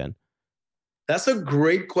direction? That's a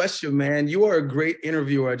great question, man. You are a great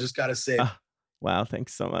interviewer, I just got to say. Wow,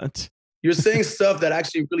 thanks so much. You're saying stuff that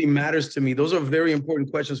actually really matters to me. Those are very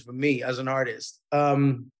important questions for me as an artist.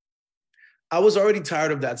 I was already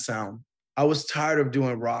tired of that sound. I was tired of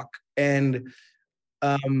doing rock. And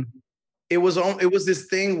it was this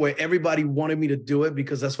thing where everybody wanted me to do it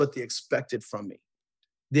because that's what they expected from me.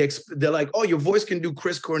 They're like, oh, your voice can do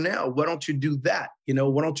Chris Cornell. Why don't you do that?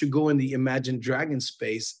 Why don't you go in the Imagine Dragons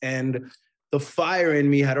space? And the fire in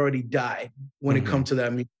me had already died when it comes to that. I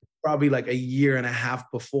mean, probably like a year and a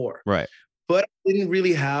half before. Right. But I didn't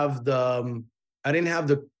really have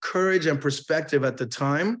the courage and perspective at the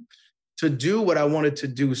time to do what I wanted to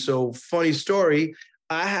do. So funny story,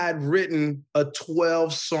 I had written a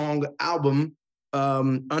 12-song album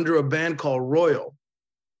under a band called Royal.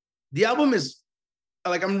 The album is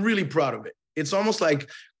like, I'm really proud of it. It's almost like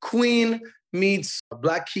Queen meets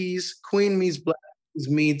Black Keys, Queen meets Black Keys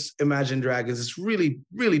meets Imagine Dragons. It's really,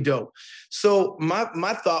 really dope. So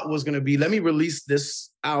my thought was going to be, let me release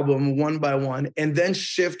this album one by one and then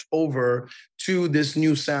shift over to this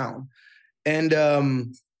new sound. And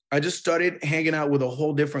I just started hanging out with a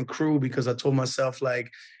whole different crew because I told myself,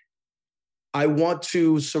 like, I want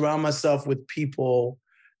to surround myself with people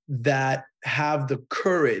that have the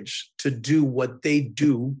courage to do what they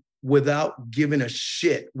do without giving a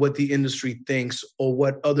shit what the industry thinks or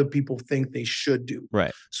what other people think they should do.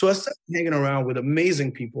 Right. So I started hanging around with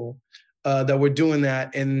amazing people that were doing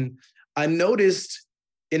that. And I noticed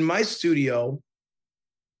in my studio,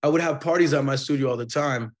 I would have parties at my studio all the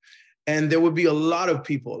time. And there would be a lot of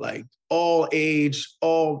people, like all age,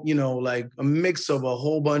 all, like a mix of a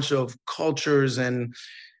whole bunch of cultures. And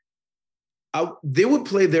they would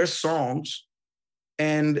play their songs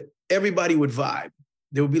and everybody would vibe.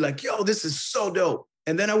 They would be like, yo, this is so dope.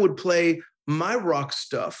 And then I would play my rock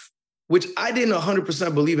stuff, which I didn't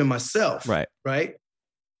 100% believe in myself. Right. Right.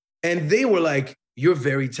 And they were like, you're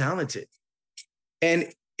very talented.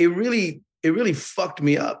 And it really fucked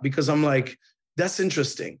me up because I'm like, that's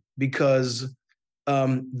interesting because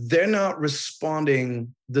they're not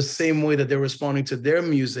responding the same way that they're responding to their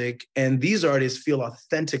music. And these artists feel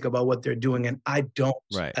authentic about what they're doing. And I don't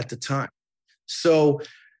at the time. So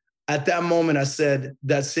at that moment, I said,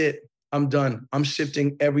 that's it. I'm done. I'm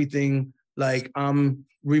shifting everything. Like I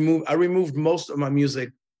removed most of my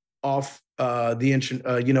music off the internet,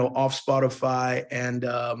 off Spotify. And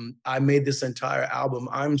I made this entire album.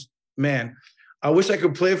 I wish I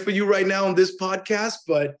could play it for you right now on this podcast,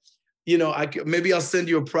 but maybe I'll send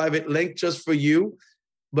you a private link just for you.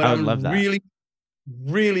 But I'm really,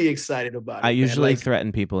 really excited about it. I usually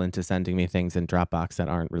threaten people into sending me things in Dropbox that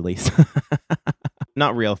aren't released.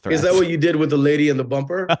 Not real threats. Is that what you did with the lady in the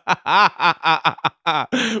bumper?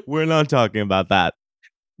 We're not talking about that.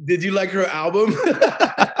 Did you like her album?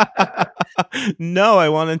 No, I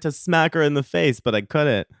wanted to smack her in the face, but I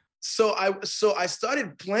couldn't. So I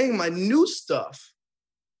started playing my new stuff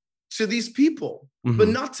to these people, but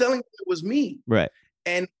not telling them it was me. Right.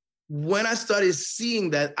 And when I started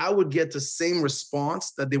seeing that I would get the same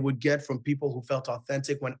response that they would get from people who felt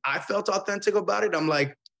authentic when I felt authentic about it, I'm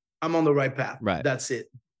like, I'm on the right path. Right. That's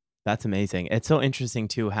it. That's amazing. It's so interesting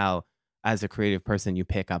too how as a creative person you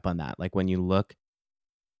pick up on that. Like when you look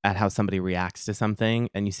at how somebody reacts to something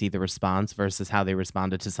and you see the response versus how they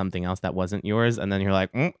responded to something else that wasn't yours. And then you're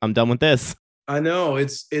like, I'm done with this. I know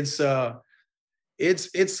it's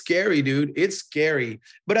scary, dude. It's scary.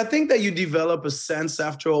 But I think that you develop a sense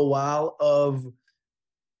after a while of,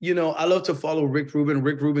 I love to follow Rick Rubin.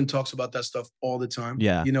 Rick Rubin talks about that stuff all the time.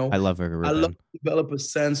 Yeah. I love Rick Rubin. I love to develop a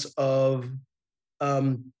sense of,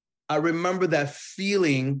 I remember that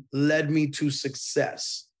feeling led me to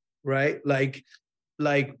success, right? Like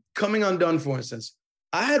Coming Undone, for instance.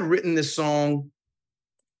 I had written this song,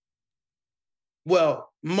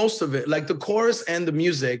 well, most of it, like the chorus and the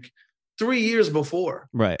music, 3 years before.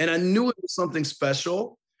 Right. And I knew it was something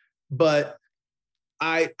special, but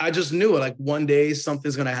I just knew it. Like one day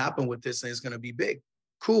something's going to happen with this and it's going to be big.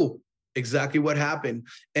 Cool. Exactly what happened.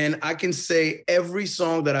 And I can say every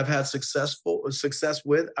song that I've had success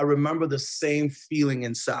with, I remember the same feeling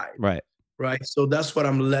inside. Right. Right. So that's what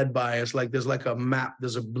I'm led by. It's like there's like a map,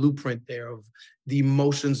 there's a blueprint there of the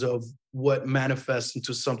emotions of what manifests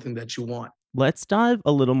into something that you want. Let's dive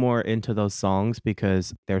a little more into those songs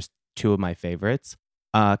because there's two of my favorites.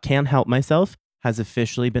 Can't Help Myself has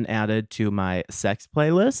officially been added to my sex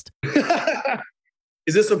playlist.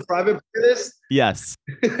 Is this a private playlist? Yes.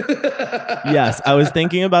 Yes. I was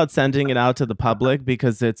thinking about sending it out to the public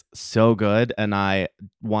because it's so good. And I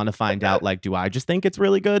want to find out, like, do I just think it's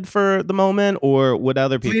really good for the moment or would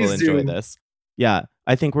other people enjoy this? Yeah.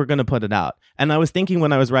 I think we're going to put it out. And I was thinking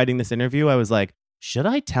when I was writing this interview, I was like, should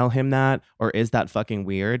I tell him that or is that fucking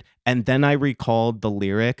weird? And then I recalled the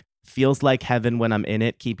lyric, feels like heaven when I'm in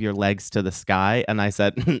it, keep your legs to the sky. And I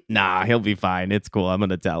said, nah, he'll be fine. It's cool. I'm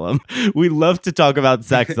going to tell him. We love to talk about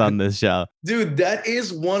sex on this show. Dude, that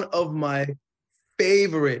is one of my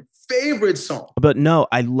favorite songs. But no,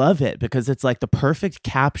 I love it because it's like the perfect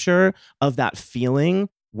capture of that feeling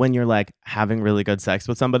when you're like having really good sex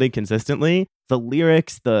with somebody consistently. The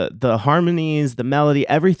lyrics, the harmonies, the melody,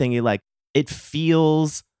 everything, you like, it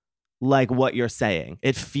feels like what you're saying.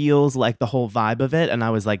 It feels like the whole vibe of it. And I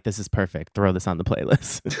was like, this is perfect. Throw this on the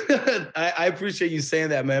playlist. I appreciate you saying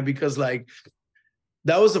that, man, because like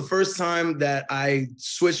that was the first time that I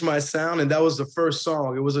switched my sound, and that was the first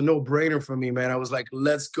song. It was a no-brainer for me, man. I was like,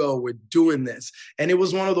 let's go, we're doing this. And it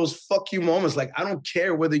was one of those fuck you moments. Like, I don't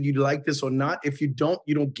care whether you like this or not. If you don't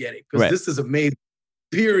get it, because Right. this is amazing,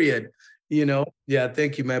 period. Yeah,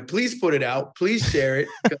 thank you, man. Please put it out. Please share it.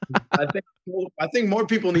 I think more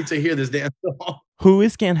people need to hear this damn song. Who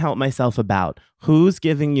is Can't Help Myself about? Who's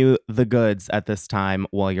giving you the goods at this time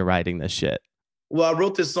while you're writing this shit? Well, I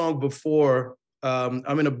wrote this song before.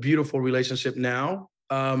 I'm in a beautiful relationship now.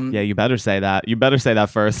 Yeah, you better say that. You better say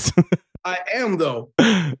that first. I am, though.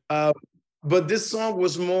 But this song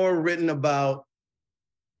was more written about.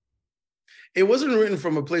 It wasn't written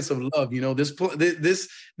from a place of love,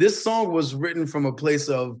 This song was written from a place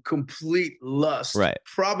of complete lust, right?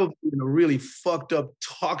 Probably in a really fucked up,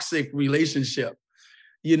 toxic relationship.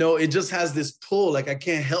 It just has this pull, like I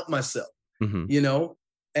can't help myself. And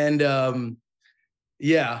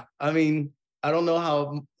yeah, I mean, I don't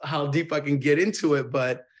know how deep I can get into it,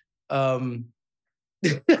 but you're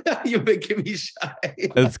making me shy.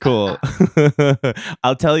 It's cool.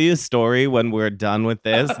 I'll tell you a story when we're done with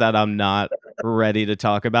this that I'm not ready to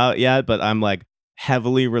talk about yet, but I'm like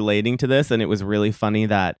heavily relating to this. And it was really funny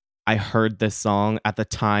that I heard this song at the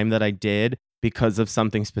time that I did because of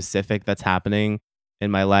something specific that's happening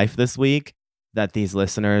in my life this week that these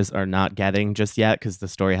listeners are not getting just yet because the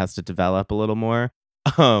story has to develop a little more.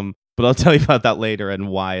 But I'll tell you about that later and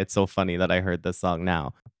why it's so funny that I heard this song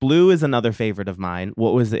now. Blue is another favorite of mine.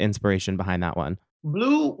 What was the inspiration behind that one?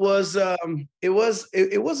 Blue was it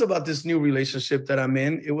was about this new relationship that I'm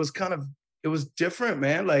in. It was different,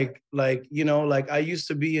 man. Like I used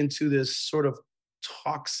to be into this sort of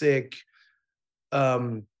toxic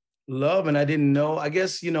love, and I didn't know. I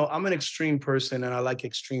guess I'm an extreme person and I like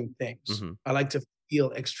extreme things. Mm-hmm. I like to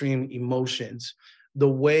feel extreme emotions. The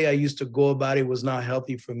way I used to go about it was not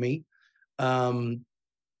healthy for me.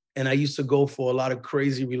 And I used to go for a lot of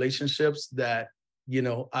crazy relationships that,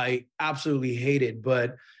 I absolutely hated,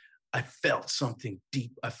 but I felt something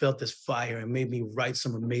deep. I felt this fire and made me write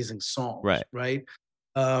some amazing songs. Right.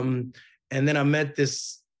 And then I met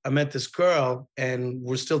this girl and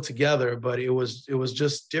we're still together, but it was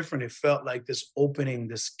just different. It felt like this opening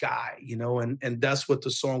the sky, and that's what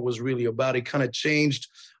the song was really about. It kind of changed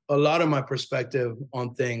a lot of my perspective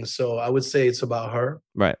on things. So I would say it's about her.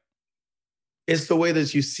 Right. It's the way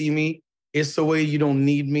that you see me. It's the way you don't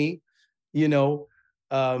need me. She didn't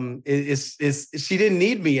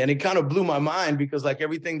need me. And it kind of blew my mind because like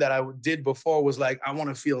everything that I did before was like, I want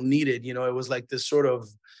to feel needed. It was like this sort of,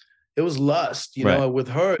 it was lust, with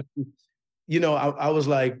her, I was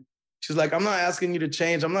like, she's like, I'm not asking you to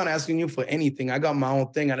change. I'm not asking you for anything. I got my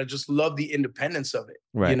own thing. And I just love the independence of it.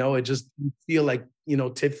 Right. It just feel like,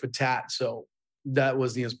 tit for tat. So that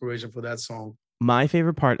was the inspiration for that song. My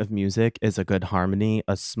favorite part of music is a good harmony.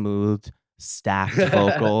 A smooth, stacked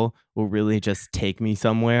vocal will really just take me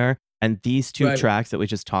somewhere. And these two tracks that we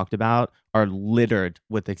just talked about are littered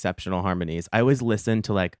with exceptional harmonies. I always listen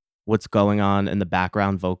to like what's going on in the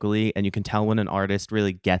background vocally, and you can tell when an artist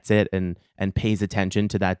really gets it and pays attention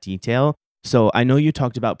to that detail. So I know you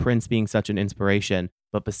talked about Prince being such an inspiration,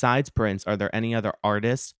 but besides Prince, are there any other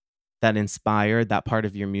artists that inspired that part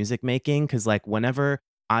of your music making? Because like whenever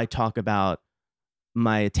I talk about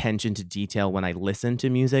my attention to detail when I listen to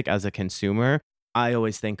music as a consumer, I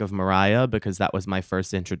always think of Mariah because that was my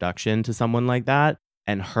first introduction to someone like that.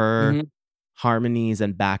 And her harmonies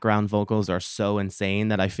and background vocals are so insane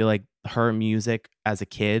that I feel like her music as a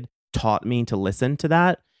kid taught me to listen to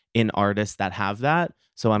that in artists that have that.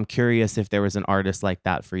 So I'm curious if there was an artist like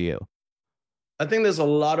that for you. I think there's a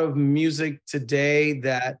lot of music today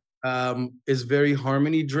that is very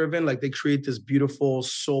harmony driven. Like they create this beautiful,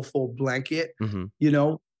 soulful blanket.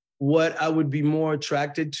 What I would be more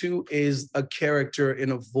attracted to is a character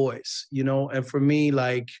in a voice, and for me,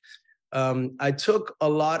 like, I took a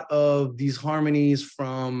lot of these harmonies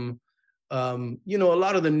from, a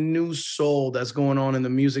lot of the new soul that's going on in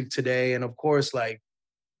the music today. And of course, like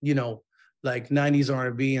 90s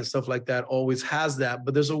R&B and stuff like that always has that,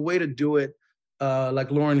 but there's a way to do it. Like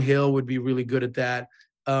Lauryn Hill would be really good at that.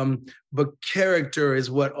 But character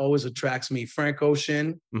is what always attracts me. Frank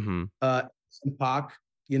Ocean, Pac,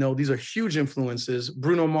 these are huge influences.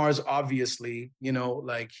 Bruno Mars, obviously,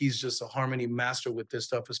 like he's just a harmony master with this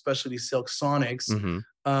stuff, especially Silk Sonics.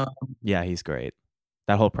 Yeah, he's great.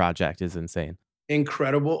 That whole project is insane.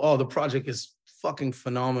 Incredible. Oh, the project is fucking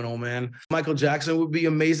phenomenal, man. Michael Jackson would be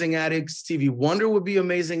amazing at it. Stevie Wonder would be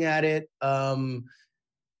amazing at it.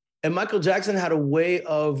 And Michael Jackson had a way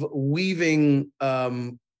of weaving,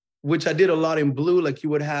 which I did a lot in Blue. Like you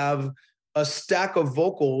would have a stack of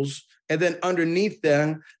vocals, and then underneath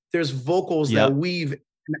them, there's vocals that weave in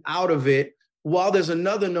and out of it, while there's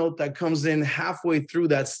another note that comes in halfway through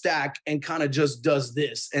that stack and kind of just does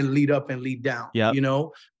this and lead up and lead down, you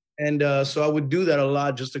know? And so I would do that a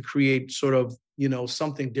lot just to create sort of, you know,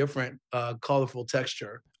 something different, colorful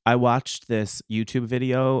texture. I watched this YouTube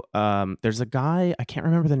video. There's a guy, I can't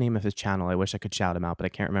remember the name of his channel. I wish I could shout him out, but I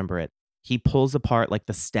can't remember it. He pulls apart like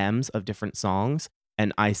the stems of different songs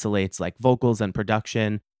and isolates like vocals and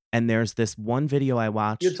production. And there's this one video I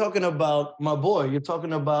watched. You're talking about my boy. You're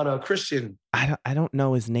talking about Christian. I don't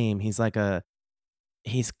know his name. He's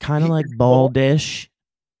kind of like baldish.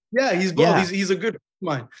 Yeah, he's bald. Yeah. He's a good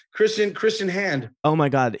mine. Christian Hand. Oh my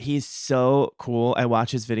God, he's so cool. I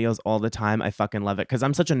watch his videos all the time. I fucking love it because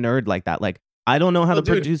I'm such a nerd like that. Like, I don't know how to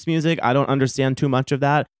produce music. I don't understand too much of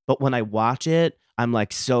that. But when I watch it, I'm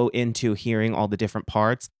like so into hearing all the different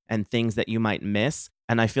parts and things that you might miss.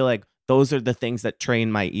 And I feel like those are the things that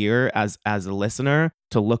train my ear as a listener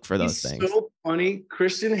to look for those things. So funny.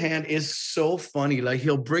 Christian Hand is so funny. Like,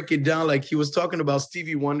 he'll break it down. Like, he was talking about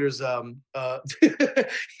Stevie Wonder's he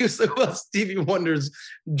was talking about Stevie Wonder's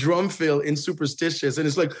drum fill in Superstitious, and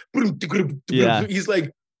it's like, yeah. He's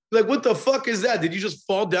like, what the fuck is that? Did you just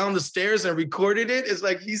fall down the stairs and recorded it? It's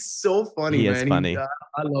like, he's so funny. He man. is funny. I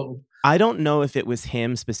love him. I don't know if it was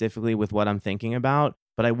him specifically with what I'm thinking about,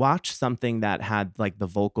 but I watched something that had like the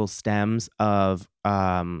vocal stems of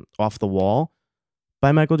Off the Wall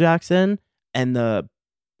by Michael Jackson, and the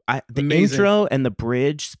intro and the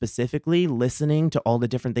bridge specifically, listening to all the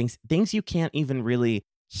different things you can't even really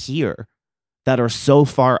hear that are so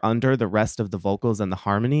far under the rest of the vocals and the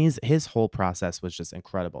harmonies. His whole process was just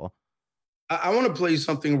incredible. I want to play you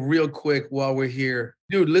something real quick while we're here.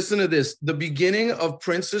 Dude, listen to this. The beginning of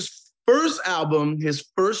Prince's first album, his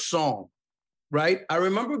first song, right? I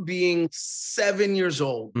remember being 7 years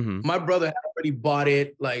old. Mm-hmm. My brother had already bought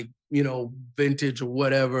it, like, you know, vintage or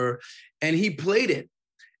whatever, and he played it.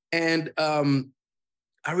 And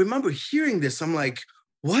I remember hearing this. I'm like,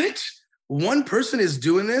 what? One person is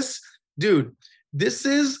doing this? Dude, this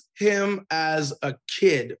is him as a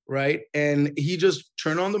kid, right? And he just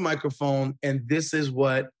turned on the microphone, and this is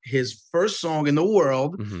what his first song in the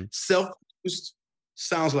world, mm-hmm. self-produced,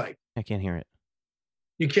 sounds like. I can't hear it.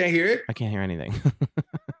 You can't hear it? I can't hear anything.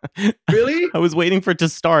 Really? I was waiting for it to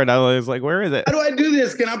start. I was like, where is it? How do I do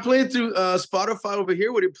this? Can I play it through Spotify over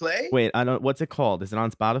here? Would it play? Wait, I don't. What's it called? Is it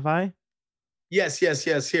on Spotify? Yes.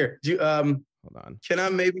 Here. Do you, hold on. Can I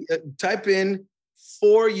maybe type in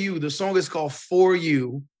For You? The song is called For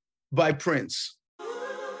You by Prince.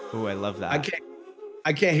 Oh, I love that.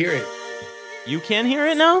 I can't hear it. You can't hear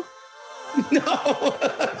it now? No.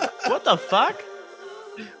 What the fuck?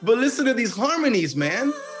 But listen to these harmonies,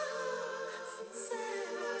 man.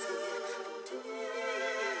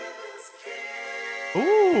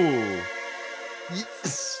 Ooh.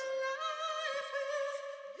 Yes.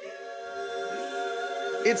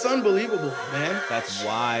 It's unbelievable, man. That's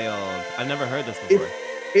wild. I've never heard this before.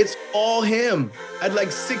 It's all him at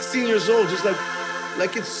like 16 years old, just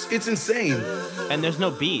like it's insane. And there's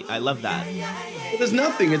no beat. I love that. Well, there's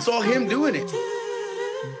nothing. It's all him doing it.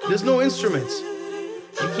 There's no instruments.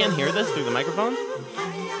 You can't hear this through the microphone?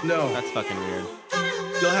 No. That's fucking weird.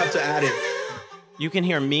 You'll have to add it. You can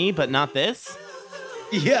hear me, but not this?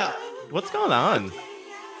 Yeah. What's going on?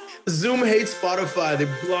 Zoom hates Spotify. They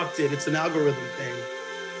blocked it. It's an algorithm thing.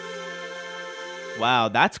 Wow,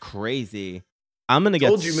 that's crazy. I'm going to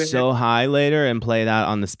get so high later and play that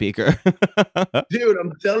on the speaker. Dude,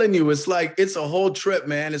 I'm telling you, it's a whole trip,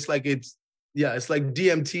 man. It's like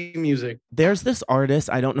DMT music. There's this artist.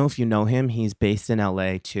 I don't know if you know him. He's based in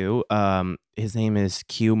LA too. His name is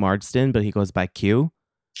Q Marsden, but he goes by Q.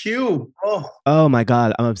 Q. Oh my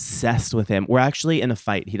God. I'm obsessed with him. We're actually in a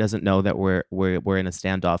fight. He doesn't know that we're in a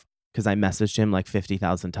standoff because I messaged him like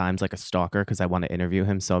 50,000 times like a stalker because I want to interview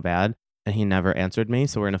him so bad. And he never answered me.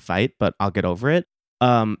 So we're in a fight, but I'll get over it.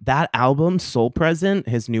 That album, Soul Present,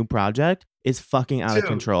 his new project, is fucking out of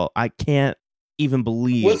control. I can't even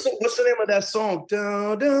believe. What's the name of that song?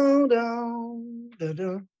 Down, down, down,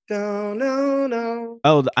 down, down, down, down.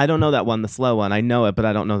 Oh, I don't know that one, the slow one. I know it, but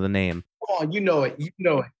I don't know the name. Oh, you know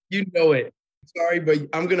it. Sorry, but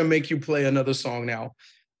I'm gonna make you play another song now.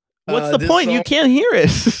 What's the point? You can't hear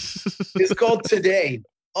it. It's called Today.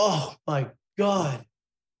 Oh my God.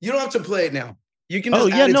 You don't have to play it now. You can.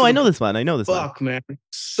 Just I know this one. I know this one. Fuck, man,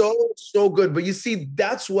 so good. But you see,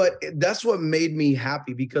 that's what made me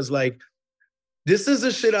happy because, like, This is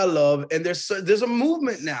the shit I love, and there's a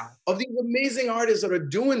movement now of these amazing artists that are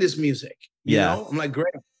doing this music. You Yeah. know, I'm like,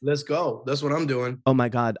 great, let's go. That's what I'm doing. Oh my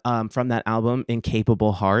God. From that album,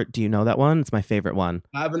 Incapable Heart. Do you know that one? It's my favorite one.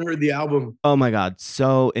 I haven't heard the album. Oh my God.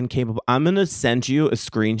 So incapable. I'm going to send you a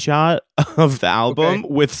screenshot of the album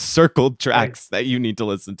with circled tracks that you need to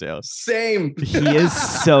listen to. Same. He is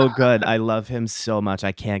so good. I love him so much.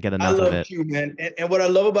 I can't get enough of it. Q, man. And what I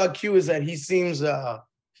love about Q is that he seems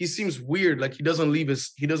weird. Like he doesn't leave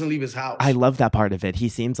his house. I love that part of it. He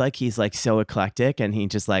seems like he's like so eclectic, and he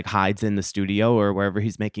just like hides in the studio or wherever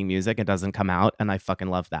he's making music and doesn't come out. And I fucking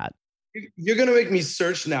love that. You're going to make me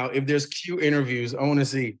search now if there's Q interviews. I want to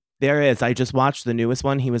see. There is. I just watched the newest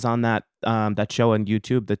one. He was on that show on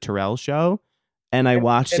YouTube, the Terrell Show. And I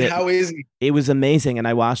watched it. How is he? It was amazing. And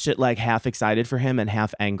I watched it like half excited for him and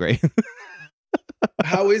half angry.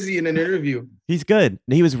 How is he in an interview? He's good.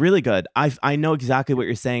 He was really good. I know exactly what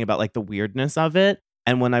you're saying about like the weirdness of it.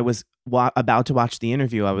 And when I was about to watch the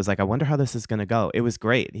interview, I was like, I wonder how this is going to go. It was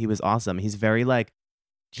great. He was awesome. He's very like,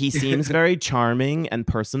 he seems very charming and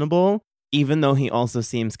personable, even though he also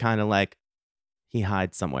seems kind of like he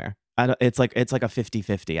hides somewhere. It's like a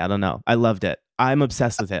 50-50. I don't know. I loved it. I'm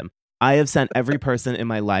obsessed with him. I have sent every person in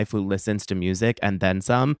my life who listens to music and then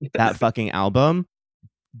some that fucking album,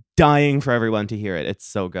 dying for everyone to hear it. It's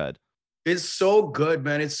so good. It's so good,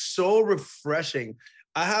 man. It's so refreshing.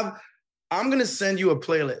 I'm going to send you a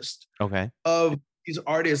playlist of these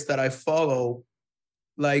artists that I follow.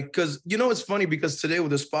 Like, because, you know, it's funny because today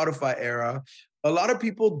with the Spotify era, a lot of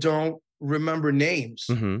people don't remember names.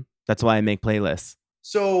 Mm-hmm. That's why I make playlists.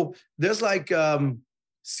 So there's like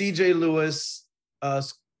CJ Lewis,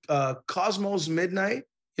 Cosmos Midnight.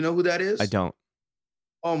 You know who that is? I don't.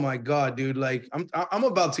 Oh my God, dude. Like I'm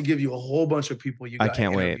about to give you a whole bunch of people you got. I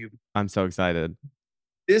can't wait. I'm so excited.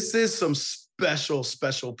 This is some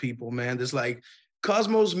special people, man. There's like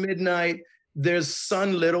Cosmos Midnight. There's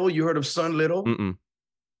Sun Little. You heard of Sun Little? Mm-mm.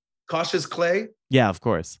 Cautious Clay? Yeah, of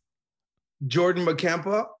course. Jordan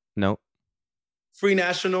McCampa? No. Free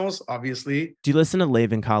Nationals, obviously. Do you listen to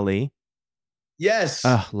Laven Kali? Yes.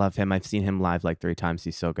 Love him. I've seen him live like 3 times.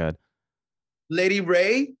 He's so good. Lady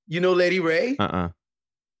Ray? You know Lady Ray?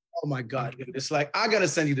 Oh my God. It's like, I got to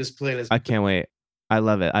send you this playlist. I can't wait. I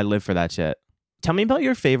love it. I live for that shit. Tell me about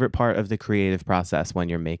your favorite part of the creative process when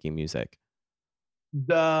you're making music.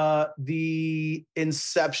 The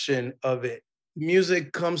inception of it.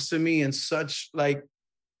 Music comes to me in such like,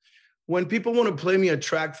 when people want to play me a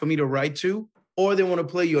track for me to write to, or they want to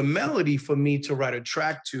play you a melody for me to write a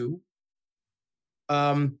track to,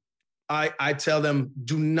 I tell them,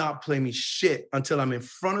 do not play me shit until I'm in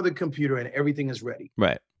front of the computer and everything is ready.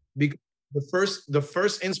 Right. Because the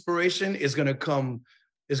first inspiration is going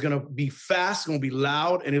to be fast, going to be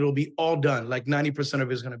loud, and it'll be all done. Like 90% of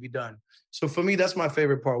it is going to be done. So for me, that's my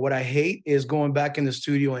favorite part. What I hate is going back in the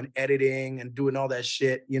studio and editing and doing all that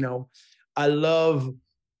shit. You know, I love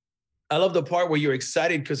the part where you're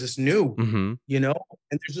excited because it's new, you know,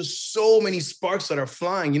 and there's just so many sparks that are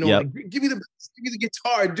flying, you know, like, give me the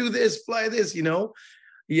guitar, do this, fly this, you know?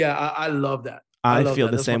 Yeah, I love that. I feel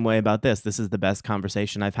the same way about this. This is the best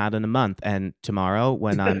conversation I've had in a month. And tomorrow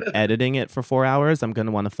when I'm editing it for 4 hours, I'm going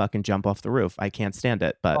to want to fucking jump off the roof. I can't stand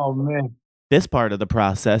it. But oh man, this part of the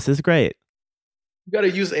process is great. You got to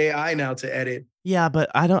use AI now to edit. Yeah, but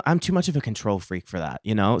I'm too much of a control freak for that.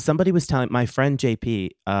 You know, somebody was telling my friend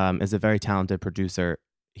JP is a very talented producer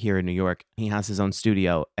here in New York. He has his own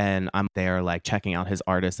studio and I'm there like checking out his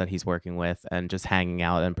artists that he's working with and just hanging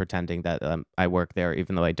out and pretending that I work there,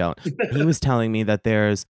 even though I don't. He was telling me that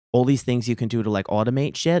there's all these things you can do to like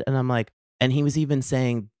automate shit. And I'm like, and he was even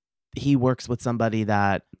saying he works with somebody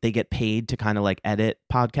that they get paid to kind of like edit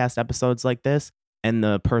podcast episodes like this. And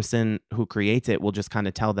the person who creates it will just kind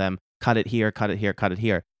of tell them, cut it here, cut it here, cut it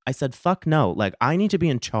here. I said, fuck no. Like, I need to be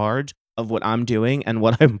in charge of what I'm doing and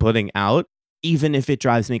what I'm putting out, even if it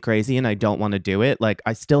drives me crazy and I don't want to do it. Like,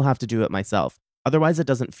 I still have to do it myself. Otherwise, it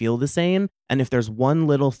doesn't feel the same. And if there's one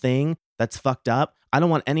little thing that's fucked up, I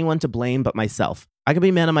don't want anyone to blame but myself. I can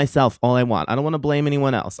be mad at myself all I want. I don't want to blame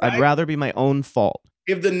anyone else. Right? I'd rather be my own fault.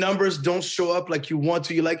 If the numbers don't show up like you want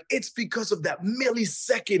to, you're like, it's because of that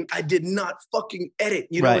millisecond I did not fucking edit.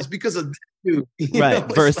 You know, right. It's because of that dude. Right.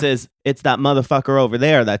 Know? Versus it's that motherfucker over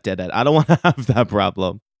there that did it. I don't want to have that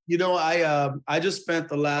problem. You know, I just spent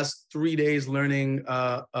the last 3 days learning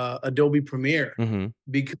Adobe Premiere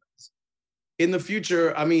because in the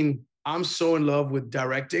future, I mean, I'm so in love with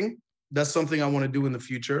directing. That's something I want to do in the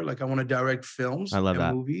future. Like I want to direct films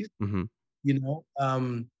and movies, you know.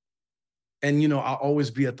 And, you know, I'll always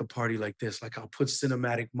be at the party like this. Like I'll put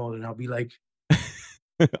cinematic mode and I'll be like.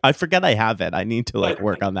 I forget I have it. I need to like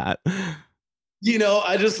work on that.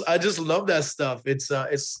 I just love that stuff. It's so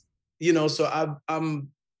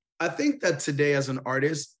I think that today as an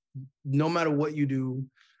artist, no matter what you do,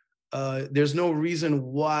 there's no reason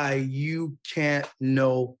why you can't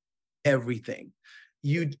know everything.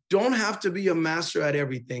 You don't have to be a master at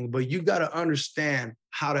everything, but you got to understand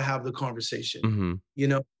how to have the conversation.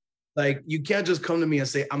 Mm-hmm. Like you can't just come to me and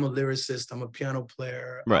say, I'm a lyricist, I'm a piano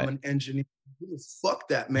player, Right. I'm an engineer. Fuck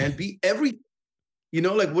that, man. Be everything.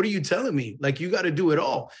 Like, what are you telling me? Like, you got to do it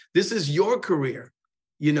all. This is your career,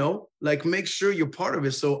 like make sure you're part of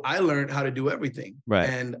it. So I learned how to do everything. Right.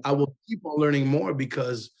 And I will keep on learning more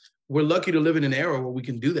because we're lucky to live in an era where we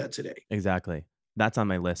can do that today. Exactly. That's on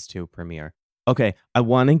my list too, Premiere. Okay, I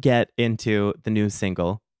want to get into the new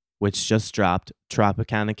single, which just dropped,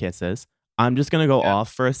 Tropicana Kisses. I'm just going to go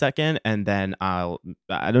off for a second and then I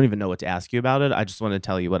don't even know what to ask you about it. I just want to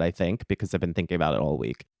tell you what I think because I've been thinking about it all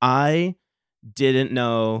week. I didn't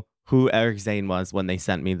know who Eric Zayne was when they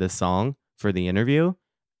sent me this song for the interview.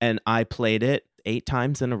 And I played it 8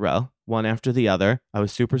 times in a row, one after the other. I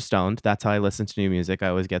was super stoned. That's how I listen to new music. I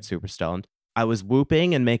always get super stoned. I was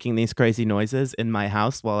whooping and making these crazy noises in my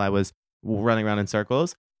house while I was running around in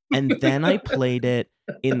circles. And then I played it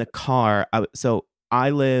in the car. So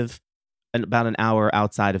I live about an hour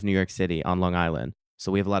outside of New York City on Long Island.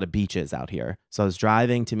 So we have a lot of beaches out here. So I was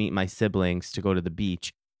driving to meet my siblings to go to the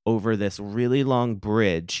beach over this really long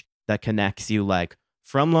bridge that connects you like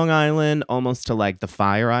from Long Island almost to like the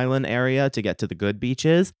Fire Island area to get to the good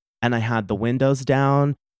beaches. And I had the windows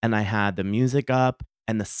down and I had the music up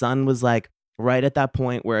and the sun was like right at that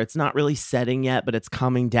point where it's not really setting yet, but it's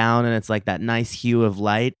coming down and it's like that nice hue of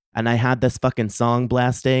light. And I had this fucking song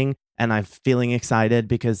blasting and I'm feeling excited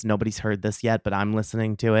because nobody's heard this yet, but I'm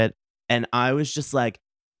listening to it. And I was just like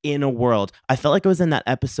in a world. I felt like I was in that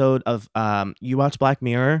episode of you watch Black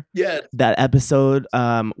Mirror? Yeah. That episode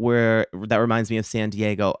where that reminds me of San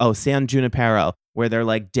Diego. Oh, San Junipero, where they're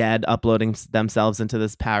like dead uploading themselves into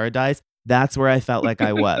this paradise. That's where I felt like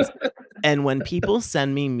I was. And when people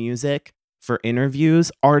send me music for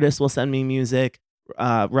interviews, artists will send me music,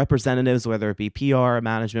 representatives, whether it be PR or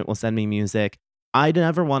management, will send me music. I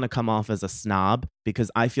never want to come off as a snob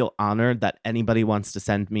because I feel honored that anybody wants to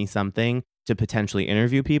send me something to potentially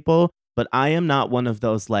interview people. But I am not one of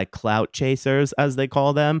those like clout chasers, as they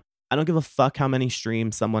call them. I don't give a fuck how many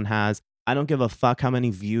streams someone has. I don't give a fuck how many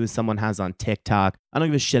views someone has on TikTok. I don't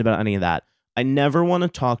give a shit about any of that. I never want to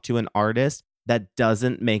talk to an artist that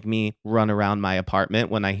doesn't make me run around my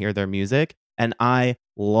apartment when I hear their music. And I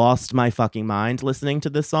lost my fucking mind listening to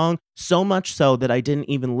this song, so much so that I didn't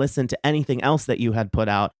even listen to anything else that you had put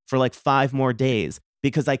out for like 5 more days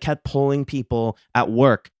because I kept pulling people at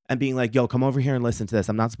work and being like, yo, come over here and listen to this.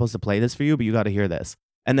 I'm not supposed to play this for you, but you got to hear this.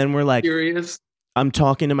 And then we're like, Curious. I'm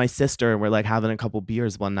talking to my sister and we're like having a couple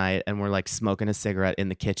beers one night and we're like smoking a cigarette in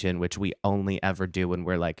the kitchen, which we only ever do when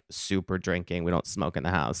we're like super drinking. We don't smoke in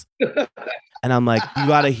the house. And I'm like, you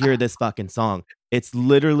got to hear this fucking song. It's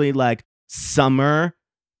literally like summer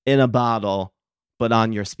in a bottle, but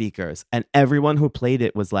on your speakers. And everyone who played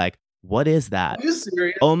it was like, what is that? Are you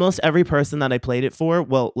serious? Almost every person that I played it for,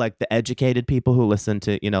 well, like the educated people who listen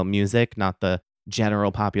to, music, not the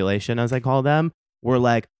general population, as I call them, were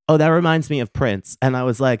like, oh, that reminds me of Prince. And I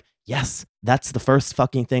was like, yes, that's the first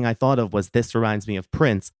fucking thing I thought of was this reminds me of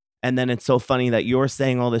Prince. And then it's so funny that you're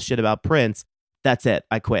saying all this shit about Prince. That's it.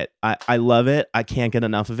 I quit. I love it. I can't get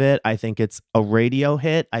enough of it. I think it's a radio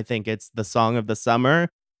hit. I think it's the song of the summer.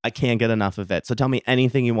 I can't get enough of it. So tell me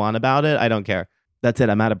anything you want about it. I don't care. That's it.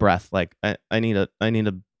 I'm out of breath. Like I need a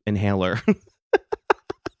inhaler.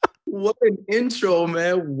 What an intro,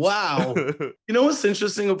 man. Wow. You know what's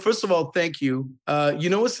interesting? First of all, thank you. You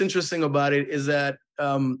know what's interesting about it is that,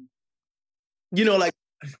 like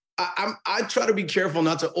I try to be careful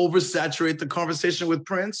not to oversaturate the conversation with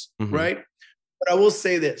Prince, right? But I will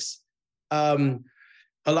say this. A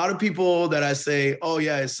lot of people that I say, oh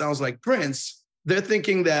yeah, it sounds like Prince, they're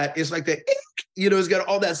thinking that it's like that, it's got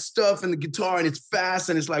all that stuff and the guitar and it's fast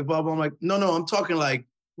and it's like blah, blah. I'm like, no, I'm talking like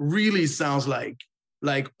really sounds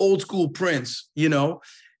like old school Prince,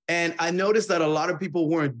 And I noticed that a lot of people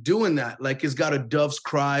weren't doing that. Like it's got a Dove's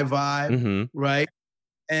Cry vibe, right?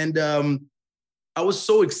 And I was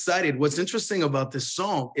so excited. What's interesting about this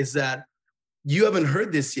song is that you haven't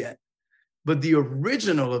heard this yet, but the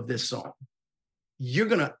original of this song, you're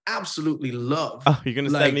going to absolutely love. Oh, you're going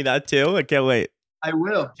to send me that too? I can't wait. I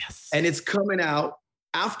will. Yes. And it's coming out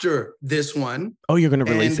after this one. Oh, you're going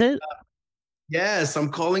to release it? Yes,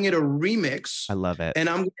 I'm calling it a remix. I love it. And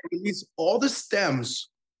I'm going to release all the stems,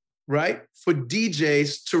 right, for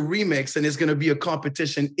DJs to remix, and it's going to be a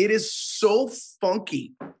competition. It is so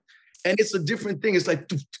funky. And it's a different thing. It's like,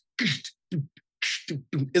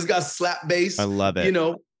 it's got slap bass. I love it. You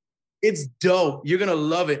know, it's dope. You're gonna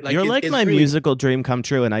love it. You're like it's my really musical dream come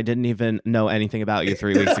true, and I didn't even know anything about you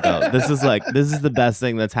 3 weeks ago. This is the best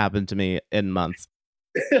thing that's happened to me in months.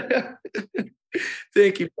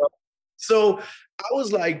 Thank you, bro. So I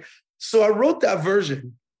was like, so I wrote that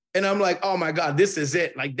version and I'm like, oh my God, this is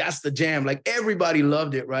it. Like, that's the jam. Like, everybody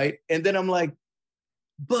loved it, right? And then I'm like,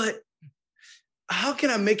 but how can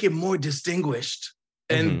I make it more distinguished?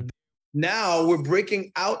 And now we're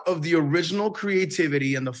breaking out of the original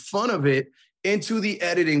creativity and the fun of it into the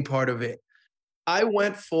editing part of it.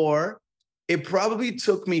 It probably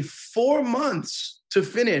took me 4 months to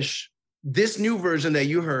finish this new version that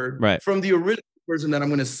you heard from the original version that I'm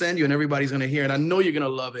going to send you and everybody's going to hear. And I know you're going to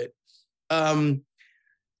love it. And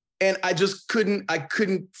I just couldn't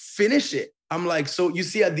finish it. I'm like, so you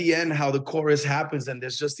see at the end how the chorus happens and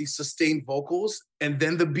there's just these sustained vocals and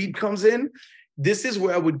then the beat comes in. This is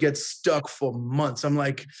where I would get stuck for months. I'm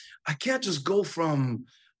like, I can't just go from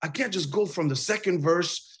the second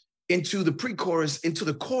verse into the pre-chorus, into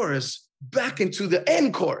the chorus, back into the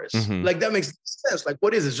end chorus. Like, that makes sense. Like,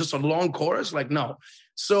 what is it? Just a long chorus? Like, no.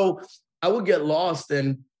 So I would get lost.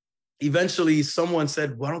 And eventually someone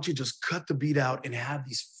said, why don't you just cut the beat out and have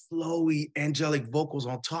these flowy, angelic vocals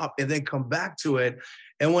on top and then come back to it?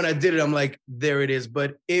 And when I did it, I'm like, there it is.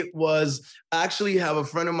 But I actually have a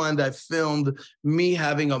friend of mine that filmed me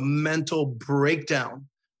having a mental breakdown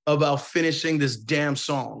about finishing this damn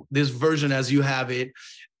song, this version as you have it,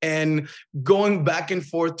 and going back and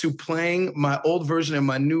forth to playing my old version and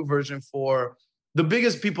my new version for the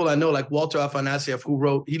biggest people I know, like Walter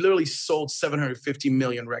Afanasieff, he literally sold 750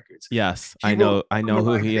 million records. Yes, I know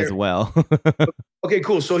who he is well. Okay,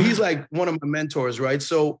 cool. So he's like one of my mentors, right?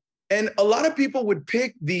 So, and a lot of people would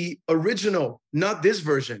pick the original, not this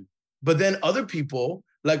version, but then other people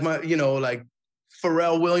like like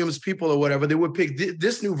Pharrell Williams people or whatever, they would pick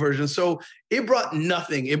this new version. So it brought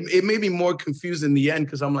nothing. It made me more confused in the end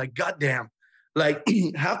because I'm like, goddamn, like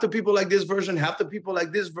half the people like this version, half the people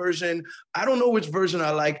like this version. I don't know which version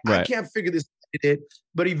I like. I can't figure this out.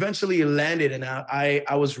 But eventually it landed and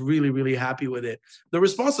I was really, really happy with it. The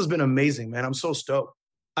response has been amazing, man. I'm so stoked.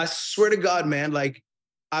 I swear to God, man, like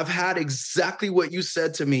I've had exactly what you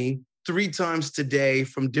said to me 3 times today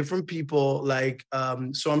from different people. Like,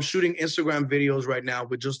 so I'm shooting Instagram videos right now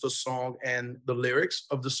with just the song and the lyrics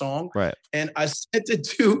of the song. Right. And I sent it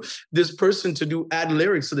to this person to add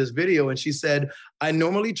lyrics to this video. And she said, I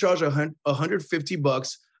normally charge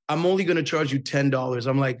 $150. I'm only going to charge you $10.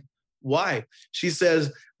 I'm like, why? She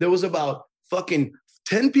says, there was about fucking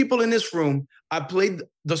 10 people in this room. I played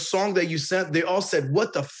the song that you sent. They all said,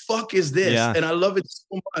 what the fuck is this? Yeah. And I love it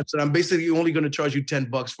so much. And I'm basically only going to charge you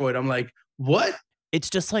 $10 for it. I'm like, what? It's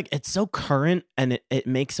just like, it's so current and it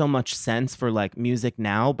makes so much sense for like music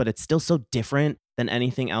now, but it's still so different than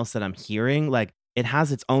anything else that I'm hearing. Like, it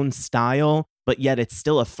has its own style, but yet it's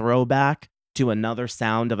still a throwback to another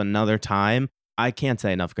sound of another time. I can't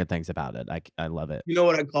say enough good things about it. I love it. You know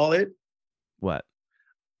what I call it? What?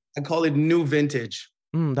 I call it new vintage.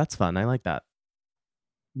 That's fun. I like that.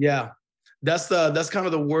 Yeah, that's kind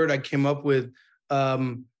of the word I came up with,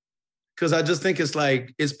 because I just think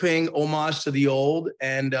it's paying homage to the old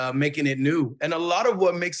and making it new. And a lot of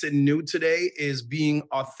what makes it new today is being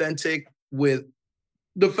authentic with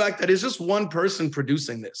the fact that it's just one person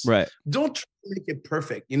producing this. Right. Don't try to make it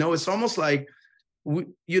perfect. It's almost like,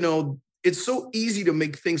 it's so easy to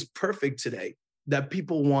make things perfect today that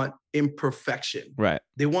people want imperfection. Right.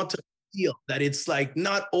 They want to feel that it's like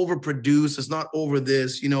not overproduced, it's not over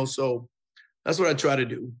this, so that's what I try to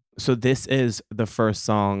do. So this is the first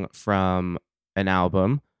song from an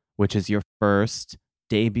album, which is your first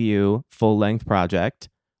debut full-length project.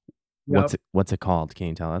 Yep. What's it called? Can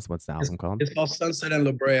you tell us? What's the album called? It's called Sunset and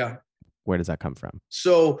La Brea. Where does that come from?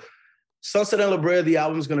 So Sunset and La Brea, the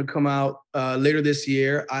album's going to come out later this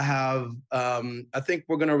year. I have, I think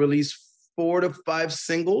we're going to release 4 to 5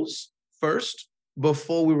 singles first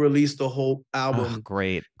before we release the whole album. Oh,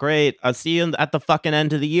 great. I'll see you at the fucking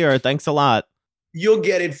end of the year. Thanks a lot. You'll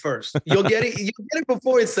get it first. You'll get it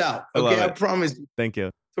before it's out. Okay, I promise you. Thank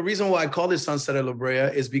you. The reason why I call it Sunset and La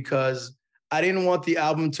Brea is because I didn't want the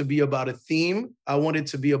album to be about a theme. I want it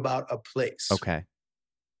to be about a place. Okay.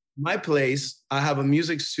 My place, I have a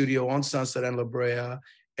music studio on Sunset and La Brea,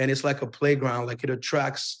 and it's like a playground. Like, it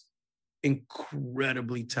attracts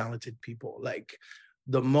incredibly talented people, like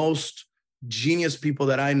the most genius people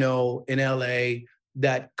that I know in LA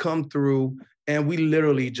that come through, and we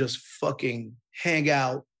literally just fucking hang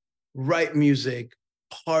out, write music,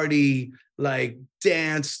 party, like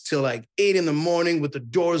dance till like 8 a.m. with the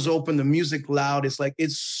doors open, the music loud. It's like,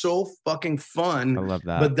 it's so fucking fun. I love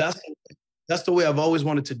that. But That's the way I've always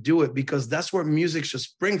wanted to do it, because that's where music should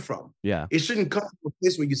spring from. Yeah. It shouldn't come from a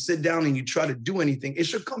place where you sit down and you try to do anything. It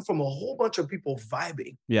should come from a whole bunch of people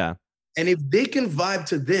vibing. Yeah. And if they can vibe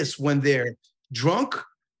to this when they're drunk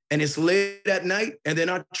and it's late at night and they're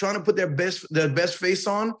not trying to put their best face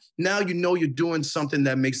on, now you know you're doing something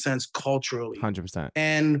that makes sense culturally. 100%.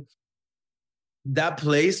 And that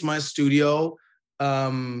place, my studio,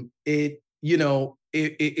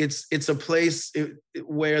 it's a place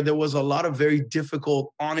where there was a lot of very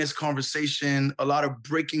difficult, honest conversation, a lot of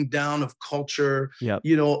breaking down of culture, Yep.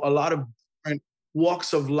 a lot of different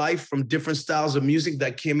walks of life from different styles of music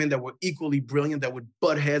that came in that were equally brilliant, that would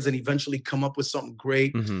butt heads and eventually come up with something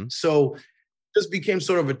great. Mm-hmm. So it just became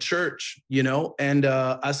sort of a church, and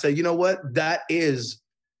I said, you know what, that is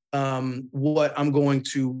what I'm going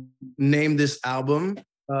to name this album,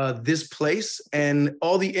 This Place, and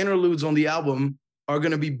all the interludes on the album are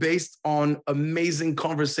going to be based on amazing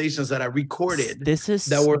conversations that I recorded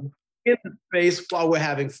that were in the space while we're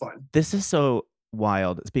having fun. This is so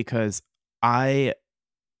wild. It's because I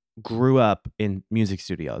grew up in music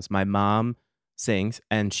studios. My mom sings,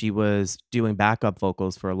 and she was doing backup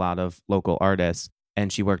vocals for a lot of local artists,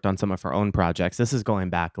 and she worked on some of her own projects. This is going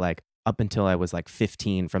back like up until I was like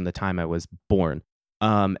 15, from the time I was born.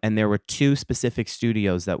 And there were 2 specific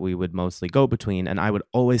studios that we would mostly go between, and I would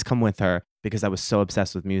always come with her because I was so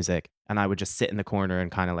obsessed with music, and I would just sit in the corner and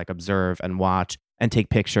kind of like observe and watch and take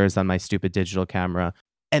pictures on my stupid digital camera.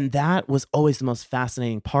 And that was always the most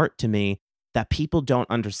fascinating part to me, that people don't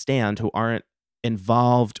understand, who aren't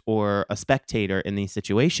involved or a spectator in these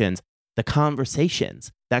situations, the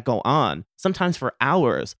conversations that go on, sometimes for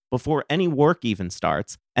hours before any work even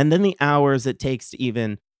starts, and then the hours it takes to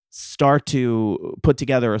even start to put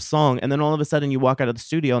together a song, and then all of a sudden you walk out of the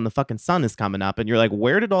studio and the fucking sun is coming up and you're like,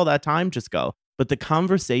 where did all that time just go? But the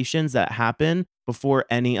conversations that happen before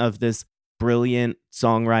any of this brilliant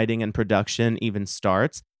songwriting and production even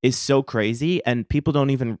starts is so crazy, and people don't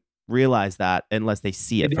even realize that unless they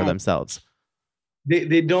see it for themselves.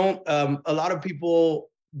 They don't. A lot of people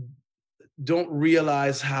don't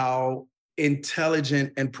realize how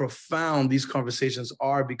intelligent and profound these conversations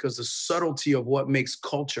are, because the subtlety of what makes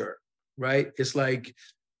culture, right? It's like,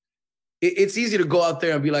 it's easy to go out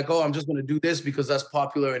there and be like, oh, I'm just going to do this because that's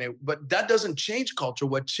popular. But that doesn't change culture.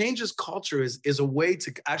 What changes culture is a way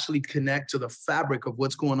to actually connect to the fabric of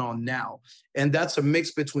what's going on now. And that's a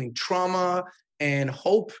mix between trauma and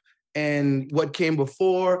hope and what came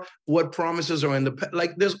before, what promises are in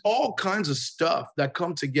like, there's all kinds of stuff that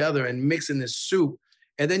come together and mix in this soup.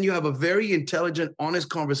 And then you have a very intelligent, honest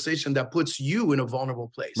conversation that puts you in a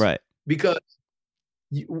vulnerable place. Right. Because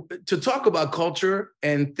to talk about culture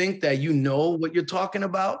and think that you know what you're talking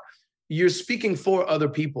about, you're speaking for other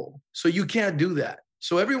people. So you can't do that.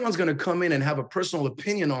 So everyone's going to come in and have a personal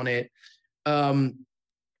opinion on it. And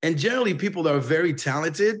generally, people that are very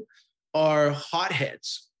talented are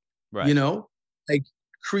hotheads. Right. Like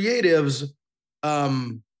creatives,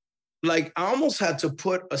 like I almost had to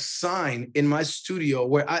put a sign in my studio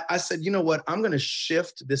where I said, you know what, I'm going to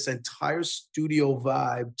shift this entire studio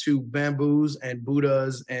vibe to bamboos and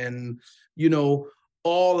Buddhas and,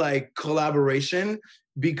 all like collaboration,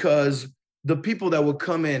 because the people that would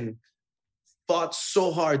come in fought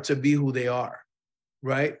so hard to be who they are,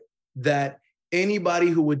 right? That anybody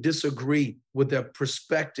who would disagree with their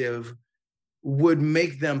perspective would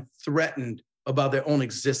make them threatened about their own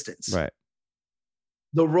existence. Right.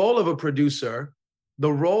 The role of a producer,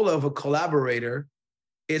 the role of a collaborator,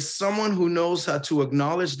 is someone who knows how to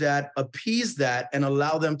acknowledge that, appease that, and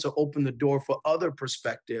allow them to open the door for other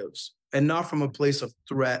perspectives, and not from a place of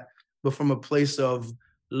threat, but from a place of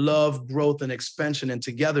love, growth, and expansion and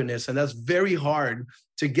togetherness. And that's very hard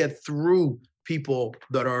to get through people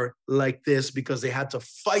that are like this, because they had to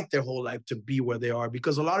fight their whole life to be where they are.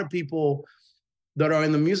 Because a lot of people that are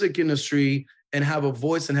in the music industry and have a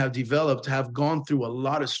voice and have developed, have gone through a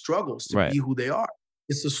lot of struggles to be who they are.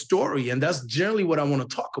 It's a story. And that's generally what I want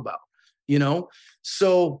to talk about,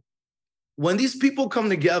 So when these people come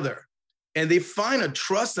together and they find a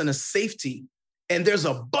trust and a safety, and there's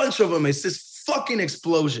a bunch of them, it's this fucking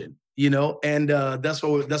explosion, and that's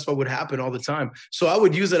what would happen all the time. So I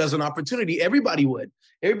would use it as an opportunity. Everybody would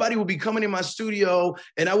be coming in my studio,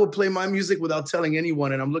 and I would play my music without telling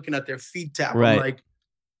anyone. And I'm looking at their feet tap. Right. I'm like,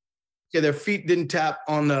 yeah, their feet didn't tap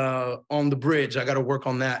on the bridge. I got to work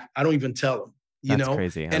on that. I don't even tell them, That's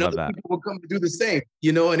crazy. I and love other that. people will come to do the same,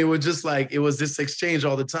 and it was just like, it was this exchange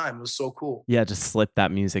all the time. It was so cool. Yeah, just slip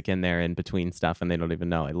that music in there in between stuff and they don't even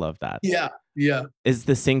know. I love that. Yeah. Yeah. Is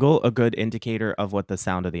the single a good indicator of what the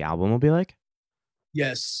sound of the album will be like?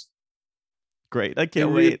 Yes. Great. I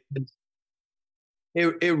can't wait.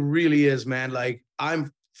 It really is, man. Like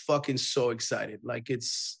I'm fucking so excited. Like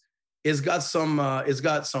it's got some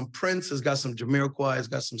Prince, it's got some Jamiroquai, it's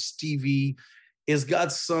got some Stevie, it's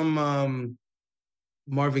got some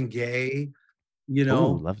Marvin Gaye, you Ooh, know.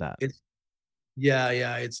 love that. It's yeah,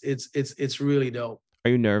 it's really dope. Are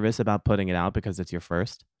you nervous about putting it out because it's your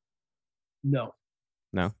first? No,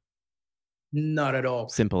 No? not at all.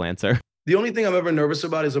 Simple answer. The only thing I'm ever nervous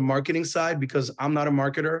about is the marketing side because I'm not a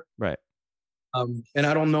marketer. Right. And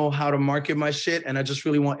I don't know how to market my shit, and I just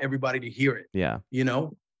really want everybody to hear it. Yeah. You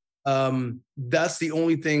know, that's the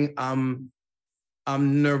only thing I'm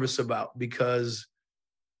nervous about because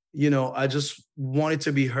I just want it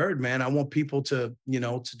to be heard, man. I want people to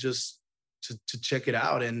to just to check it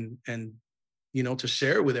out and to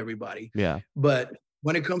share it with everybody. Yeah. But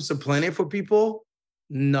when it comes to planning for people,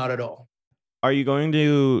 not at all. Are you going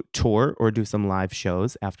to tour or do some live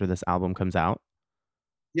shows after this album comes out?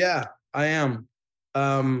 Yeah, I am.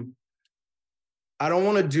 Um, I don't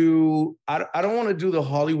want to do I don't want to do the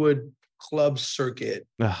Hollywood club circuit.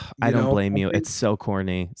 Ugh, I You don't know, blame I you. think It's so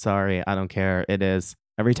corny. Sorry, I don't care. It is.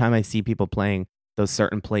 Every time I see people playing those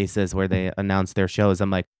certain places where they announce their shows,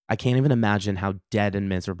 I'm like, I can't even imagine how dead and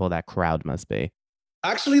miserable that crowd must be.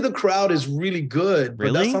 actually the crowd is really good, but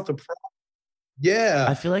that's Really? not the problem. Yeah.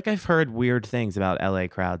 I feel like I've heard weird things about LA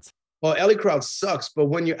crowds. Well, LA crowd sucks, but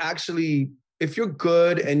when you actually if you're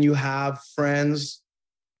good and you have friends,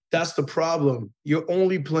 that's the problem. You're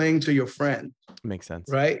only playing to your friend, Makes sense.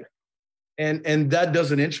 right? And that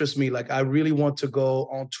doesn't interest me. Like I really want to go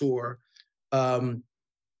on tour. Um,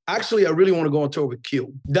 Actually, I really want to go on tour with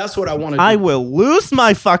Q. That's what I want to do. I will lose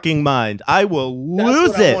my fucking mind. I will That's lose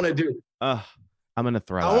what I it. want to do. Ugh, I'm gonna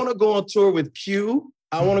throw I up. want to go on tour with Q.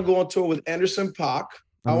 I want to go on tour with Anderson .Paak.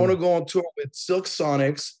 I want to go on tour with Silk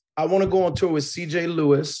Sonics. I want to go on tour with CJ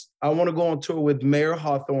Lewis. I want to go on tour with Mayor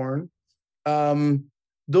Hawthorne.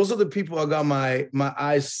 Those are the people I got my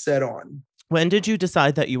eyes set on. When did you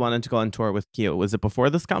decide that you wanted to go on tour with Q? Was it before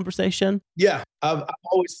this conversation? Yeah, I've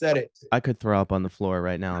always said it. I could throw up on the floor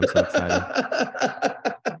right now. I'm so excited.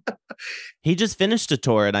 He just finished a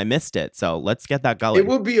tour and I missed it. So let's get that going. It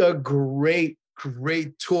would be a great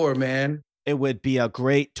tour, man. It would be a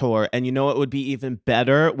great tour. And you know what would be even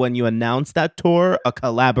better when you announce that tour? A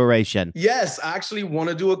collaboration. Yes, I actually want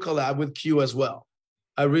to do a collab with Q as well.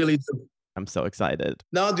 I really do. I'm so excited.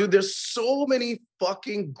 No, dude, there's so many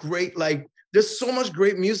fucking great, there's so much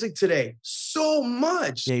great music today. So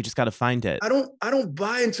much. Yeah, you just got to find it. I don't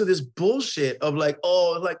buy into this bullshit of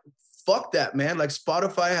fuck that, man. Like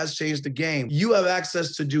Spotify has changed the game. You have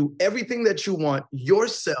access to do everything that you want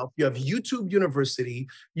yourself. You have YouTube University.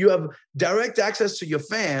 You have direct access to your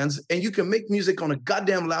fans, and you can make music on a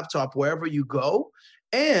goddamn laptop wherever you go.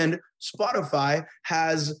 And Spotify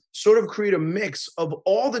has sort of created a mix of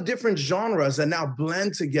all the different genres that now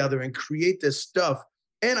blend together and create this stuff.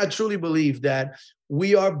 And I truly believe that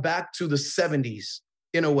we are back to the 70s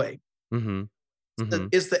in a way. Mm-hmm. Mm-hmm.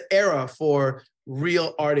 It's the era for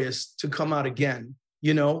real artists to come out again,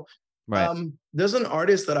 Right. There's an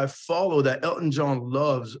artist that I follow that Elton John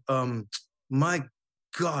loves. My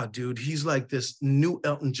God, dude, he's like this new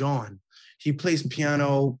Elton John. He plays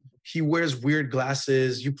piano. He wears weird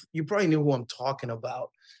glasses. You probably know who I'm talking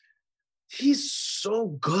about. He's so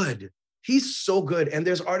good. He's so good. And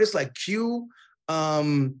there's artists like Q.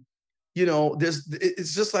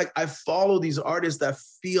 It's just like I follow these artists that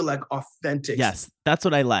feel like authentic. Yes, that's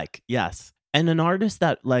what I like. Yes. And an artist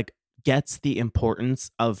that gets the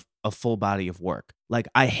importance of a full body of work. Like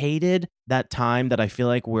I hated that time that I feel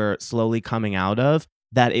like we're slowly coming out of,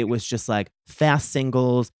 that it was just like fast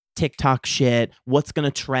singles, TikTok shit, what's going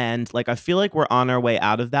to trend. Like I feel like we're on our way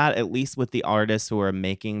out of that, at least with the artists who are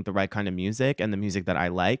making the right kind of music and the music that I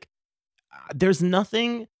like. There's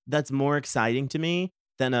nothing that's more exciting to me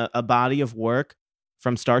than a body of work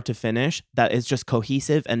from start to finish that is just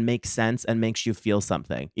cohesive and makes sense and makes you feel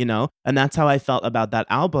something, And that's how I felt about that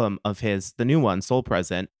album of his, the new one, Soul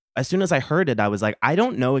Present. As soon as I heard it, I was like, I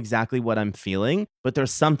don't know exactly what I'm feeling, but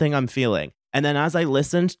there's something I'm feeling. And then as I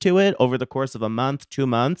listened to it over the course of a month, 2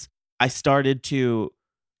 months, I started to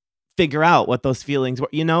figure out what those feelings were,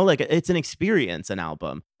 it's an experience, an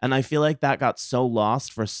album. And I feel like that got so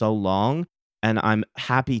lost for so long. And I'm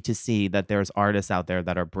happy to see that there's artists out there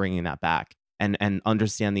that are bringing that back and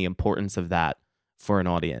understand the importance of that for an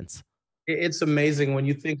audience. It's amazing when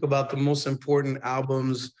you think about the most important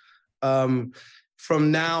albums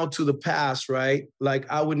from now to the past, right? Like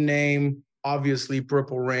I would name, obviously,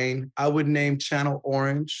 Purple Rain. I would name Channel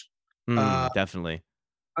Orange. Definitely.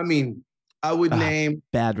 I mean, I would name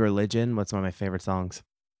Bad Religion. What's one of my favorite songs?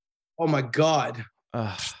 Oh my God.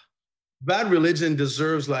 Bad Religion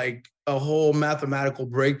deserves a whole mathematical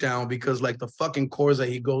breakdown because like the fucking chords that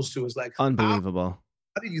he goes to is like, Unbelievable.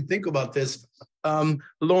 how did you think about this?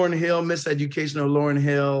 Lauryn Hill, Miseducation of Lauryn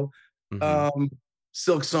Hill, Hmm. um,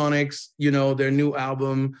 Silk Sonics, their new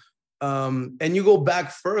album. And you go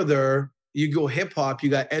back further, you go hip hop, you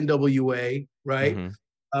got NWA, right?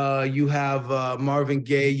 Hmm. You have Marvin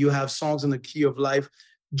Gaye, you have Songs in the Key of Life,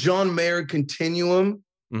 John Mayer Continuum.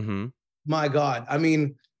 Hmm. My God. I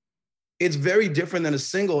mean, it's very different than a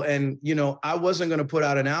single. And, I wasn't going to put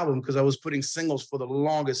out an album because I was putting singles for the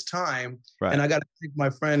longest time. And Right. I got to thank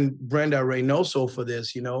my friend Brenda Reynoso for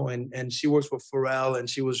this, and she works with Pharrell. And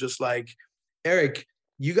she was just like, Eric,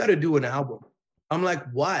 you got to do an album. I'm like,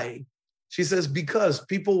 why? She says, because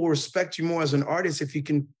people will respect you more as an artist if you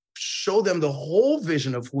can show them the whole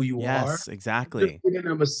vision of who you are. Yes, Just exactly. giving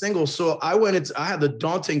them a single. So I had the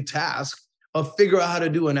daunting task of figure out how to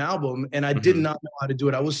do an album, and I did Hmm. not know how to do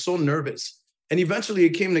it. I was so nervous, and eventually it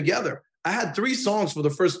came together. I had 3 songs for the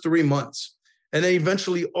first 3 months, and then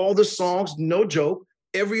eventually all the songs, no joke,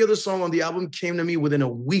 every other song on the album came to me within a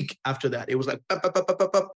week after that. It was like, pop, pop, pop, pop,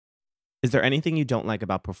 pop, pop. Is there anything you don't like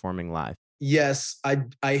about performing live? Yes, I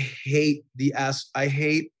hate I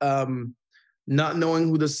hate not knowing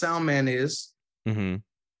who the sound man is, Hmm.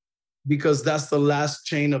 because that's the last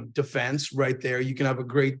chain of defense right there. You can have a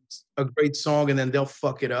great song and then they'll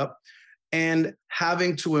fuck it up. And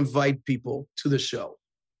having to invite people to the show.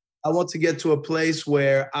 I want to get to a place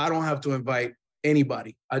where I don't have to invite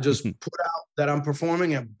anybody. I just put out that I'm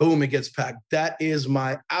performing and boom, it gets packed. That is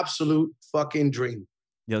my absolute fucking dream.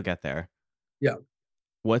 You'll get there. Yeah.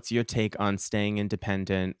 What's your take on staying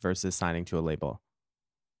independent versus signing to a label?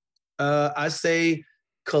 I say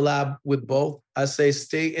collab with both. I say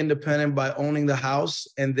stay independent by owning the house,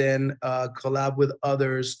 and then collab with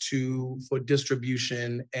others for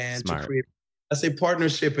distribution and to Smart. create. I say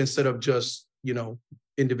partnership instead of just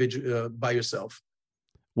individual by yourself.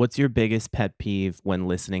 What's your biggest pet peeve when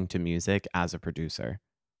listening to music as a producer?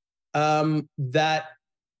 That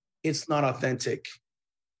it's not authentic.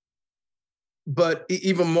 But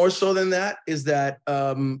even more so than that is that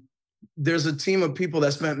there's a team of people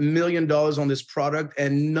that spent $1 million on this product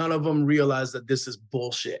and none of them realize that this is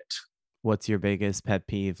bullshit. What's your biggest pet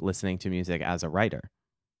peeve listening to music as a writer?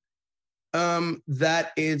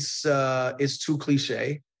 That it's too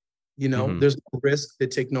cliche. Hmm. There's no risk. They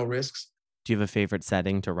take no risks. Do you have a favorite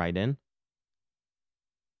setting to write in?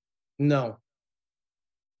 No.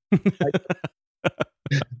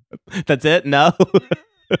 That's it? No?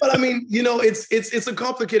 But I mean, it's a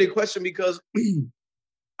complicated question because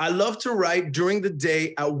I love to write during the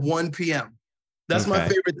day at 1 p.m. That's my Okay.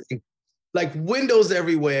 favorite thing. Like windows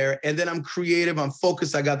everywhere, and then I'm creative, I'm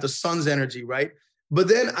focused, I got the sun's energy, right? But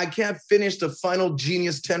then I can't finish the final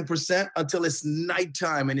genius 10% until it's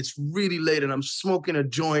nighttime and it's really late and I'm smoking a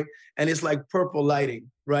joint and it's like purple lighting,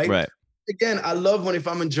 right? Right. Again, I love when if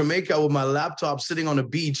I'm in Jamaica with my laptop sitting on a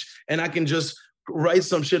beach and I can just write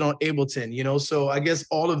some shit on Ableton. So I guess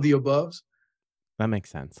all of the above. That makes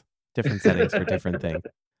sense. Different settings for different things.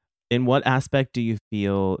 In what aspect do you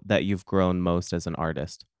feel that you've grown most as an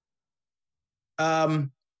artist?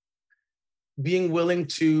 um, Being willing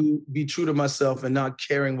to be true to myself and not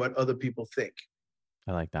caring what other people think.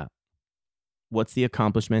 I like that. What's the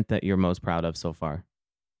accomplishment that you're most proud of so far?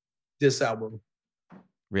 This album.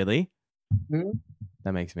 Really? Mhm.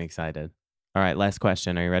 That makes me excited. All right, last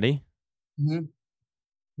question. Are you ready? Mhm.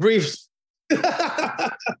 Briefs. I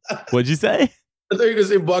What'd you say? thought you were gonna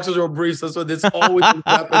say boxers or briefs. That's what it's always in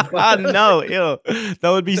rapid fire. No, ew. That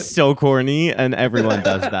would be so corny, and everyone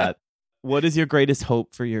does that. What is your greatest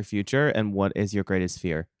hope for your future, and what is your greatest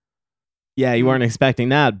fear? Yeah, you weren't expecting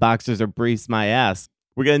that. Boxers or briefs, my ass.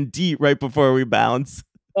 We're getting deep right before we bounce.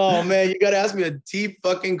 Oh man, you gotta ask me a deep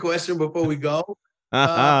fucking question before we go.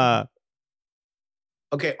 Uh,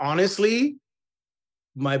 No, okay, honestly,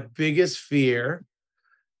 my biggest fear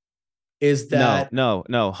is no, that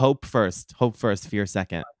no. Hope first. Hope first. Fear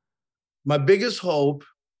second. my biggest hope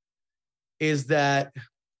is that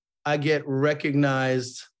I get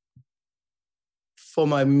recognized for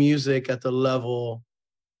my music at the level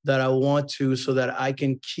that I want to so that I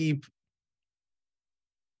can keep.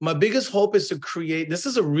 My biggest hope is to create. This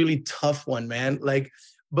is a really tough one, man.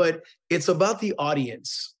 But it's about the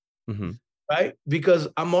audience, Hmm. right? Because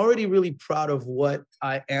I'm already really proud of what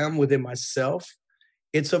I am within myself.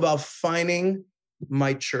 It's about finding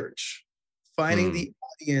my church, finding Mm, the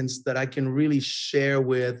audience that I can really share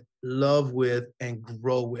with, love with, and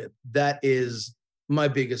grow with. That is my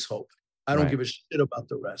biggest hope. I don't right. give a shit about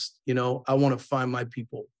the rest. I want to find my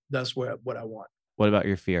people. That's what I want. What about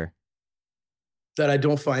your fear? That I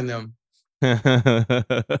don't find them.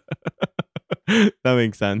 That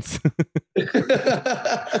makes sense.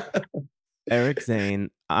 Eric Zayne,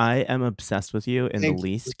 I am obsessed with you in the Thank you.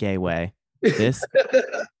 least gay way. This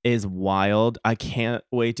is wild. I can't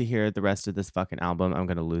wait to hear the rest of this fucking album. I'm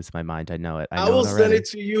gonna lose my mind. I know it. I know will it send already. it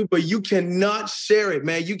to you, but you cannot share it,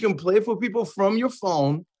 man. You can play for people from your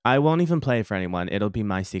phone. I won't even play it for anyone. It'll be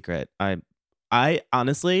my secret. I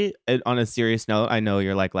honestly, on a serious note, I know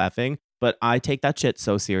you're like laughing, but I take that shit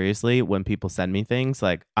so seriously when people send me things.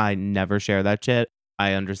 Like, I never share that shit.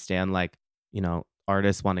 I understand, like,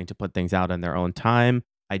 artists wanting to put things out in their own time.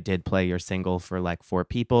 I did play your single for like 4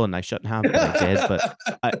 people and I shouldn't have, but I did. But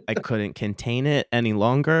I couldn't contain it any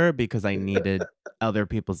longer because I needed other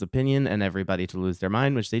people's opinion and everybody to lose their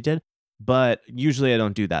mind, which they did. But usually I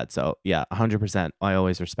don't do that. So yeah, 100%. I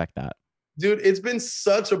always respect that. Dude, it's been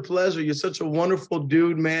such a pleasure. You're such a wonderful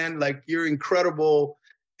dude, man. Like, you're incredible.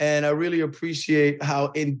 And I really appreciate how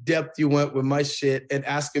in depth you went with my shit and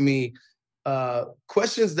asking me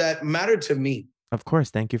questions that matter to me. Of course.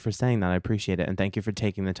 Thank you for saying that. I appreciate it. And thank you for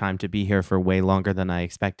taking the time to be here for way longer than I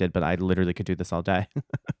expected, but I literally could do this all day.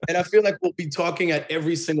 And I feel like we'll be talking at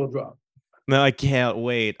every single drop. No, I can't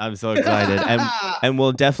wait. I'm so excited. And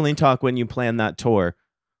we'll definitely talk when you plan that tour.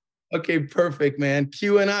 Okay, perfect, man.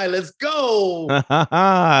 Q and I, let's go.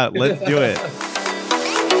 Let's do it.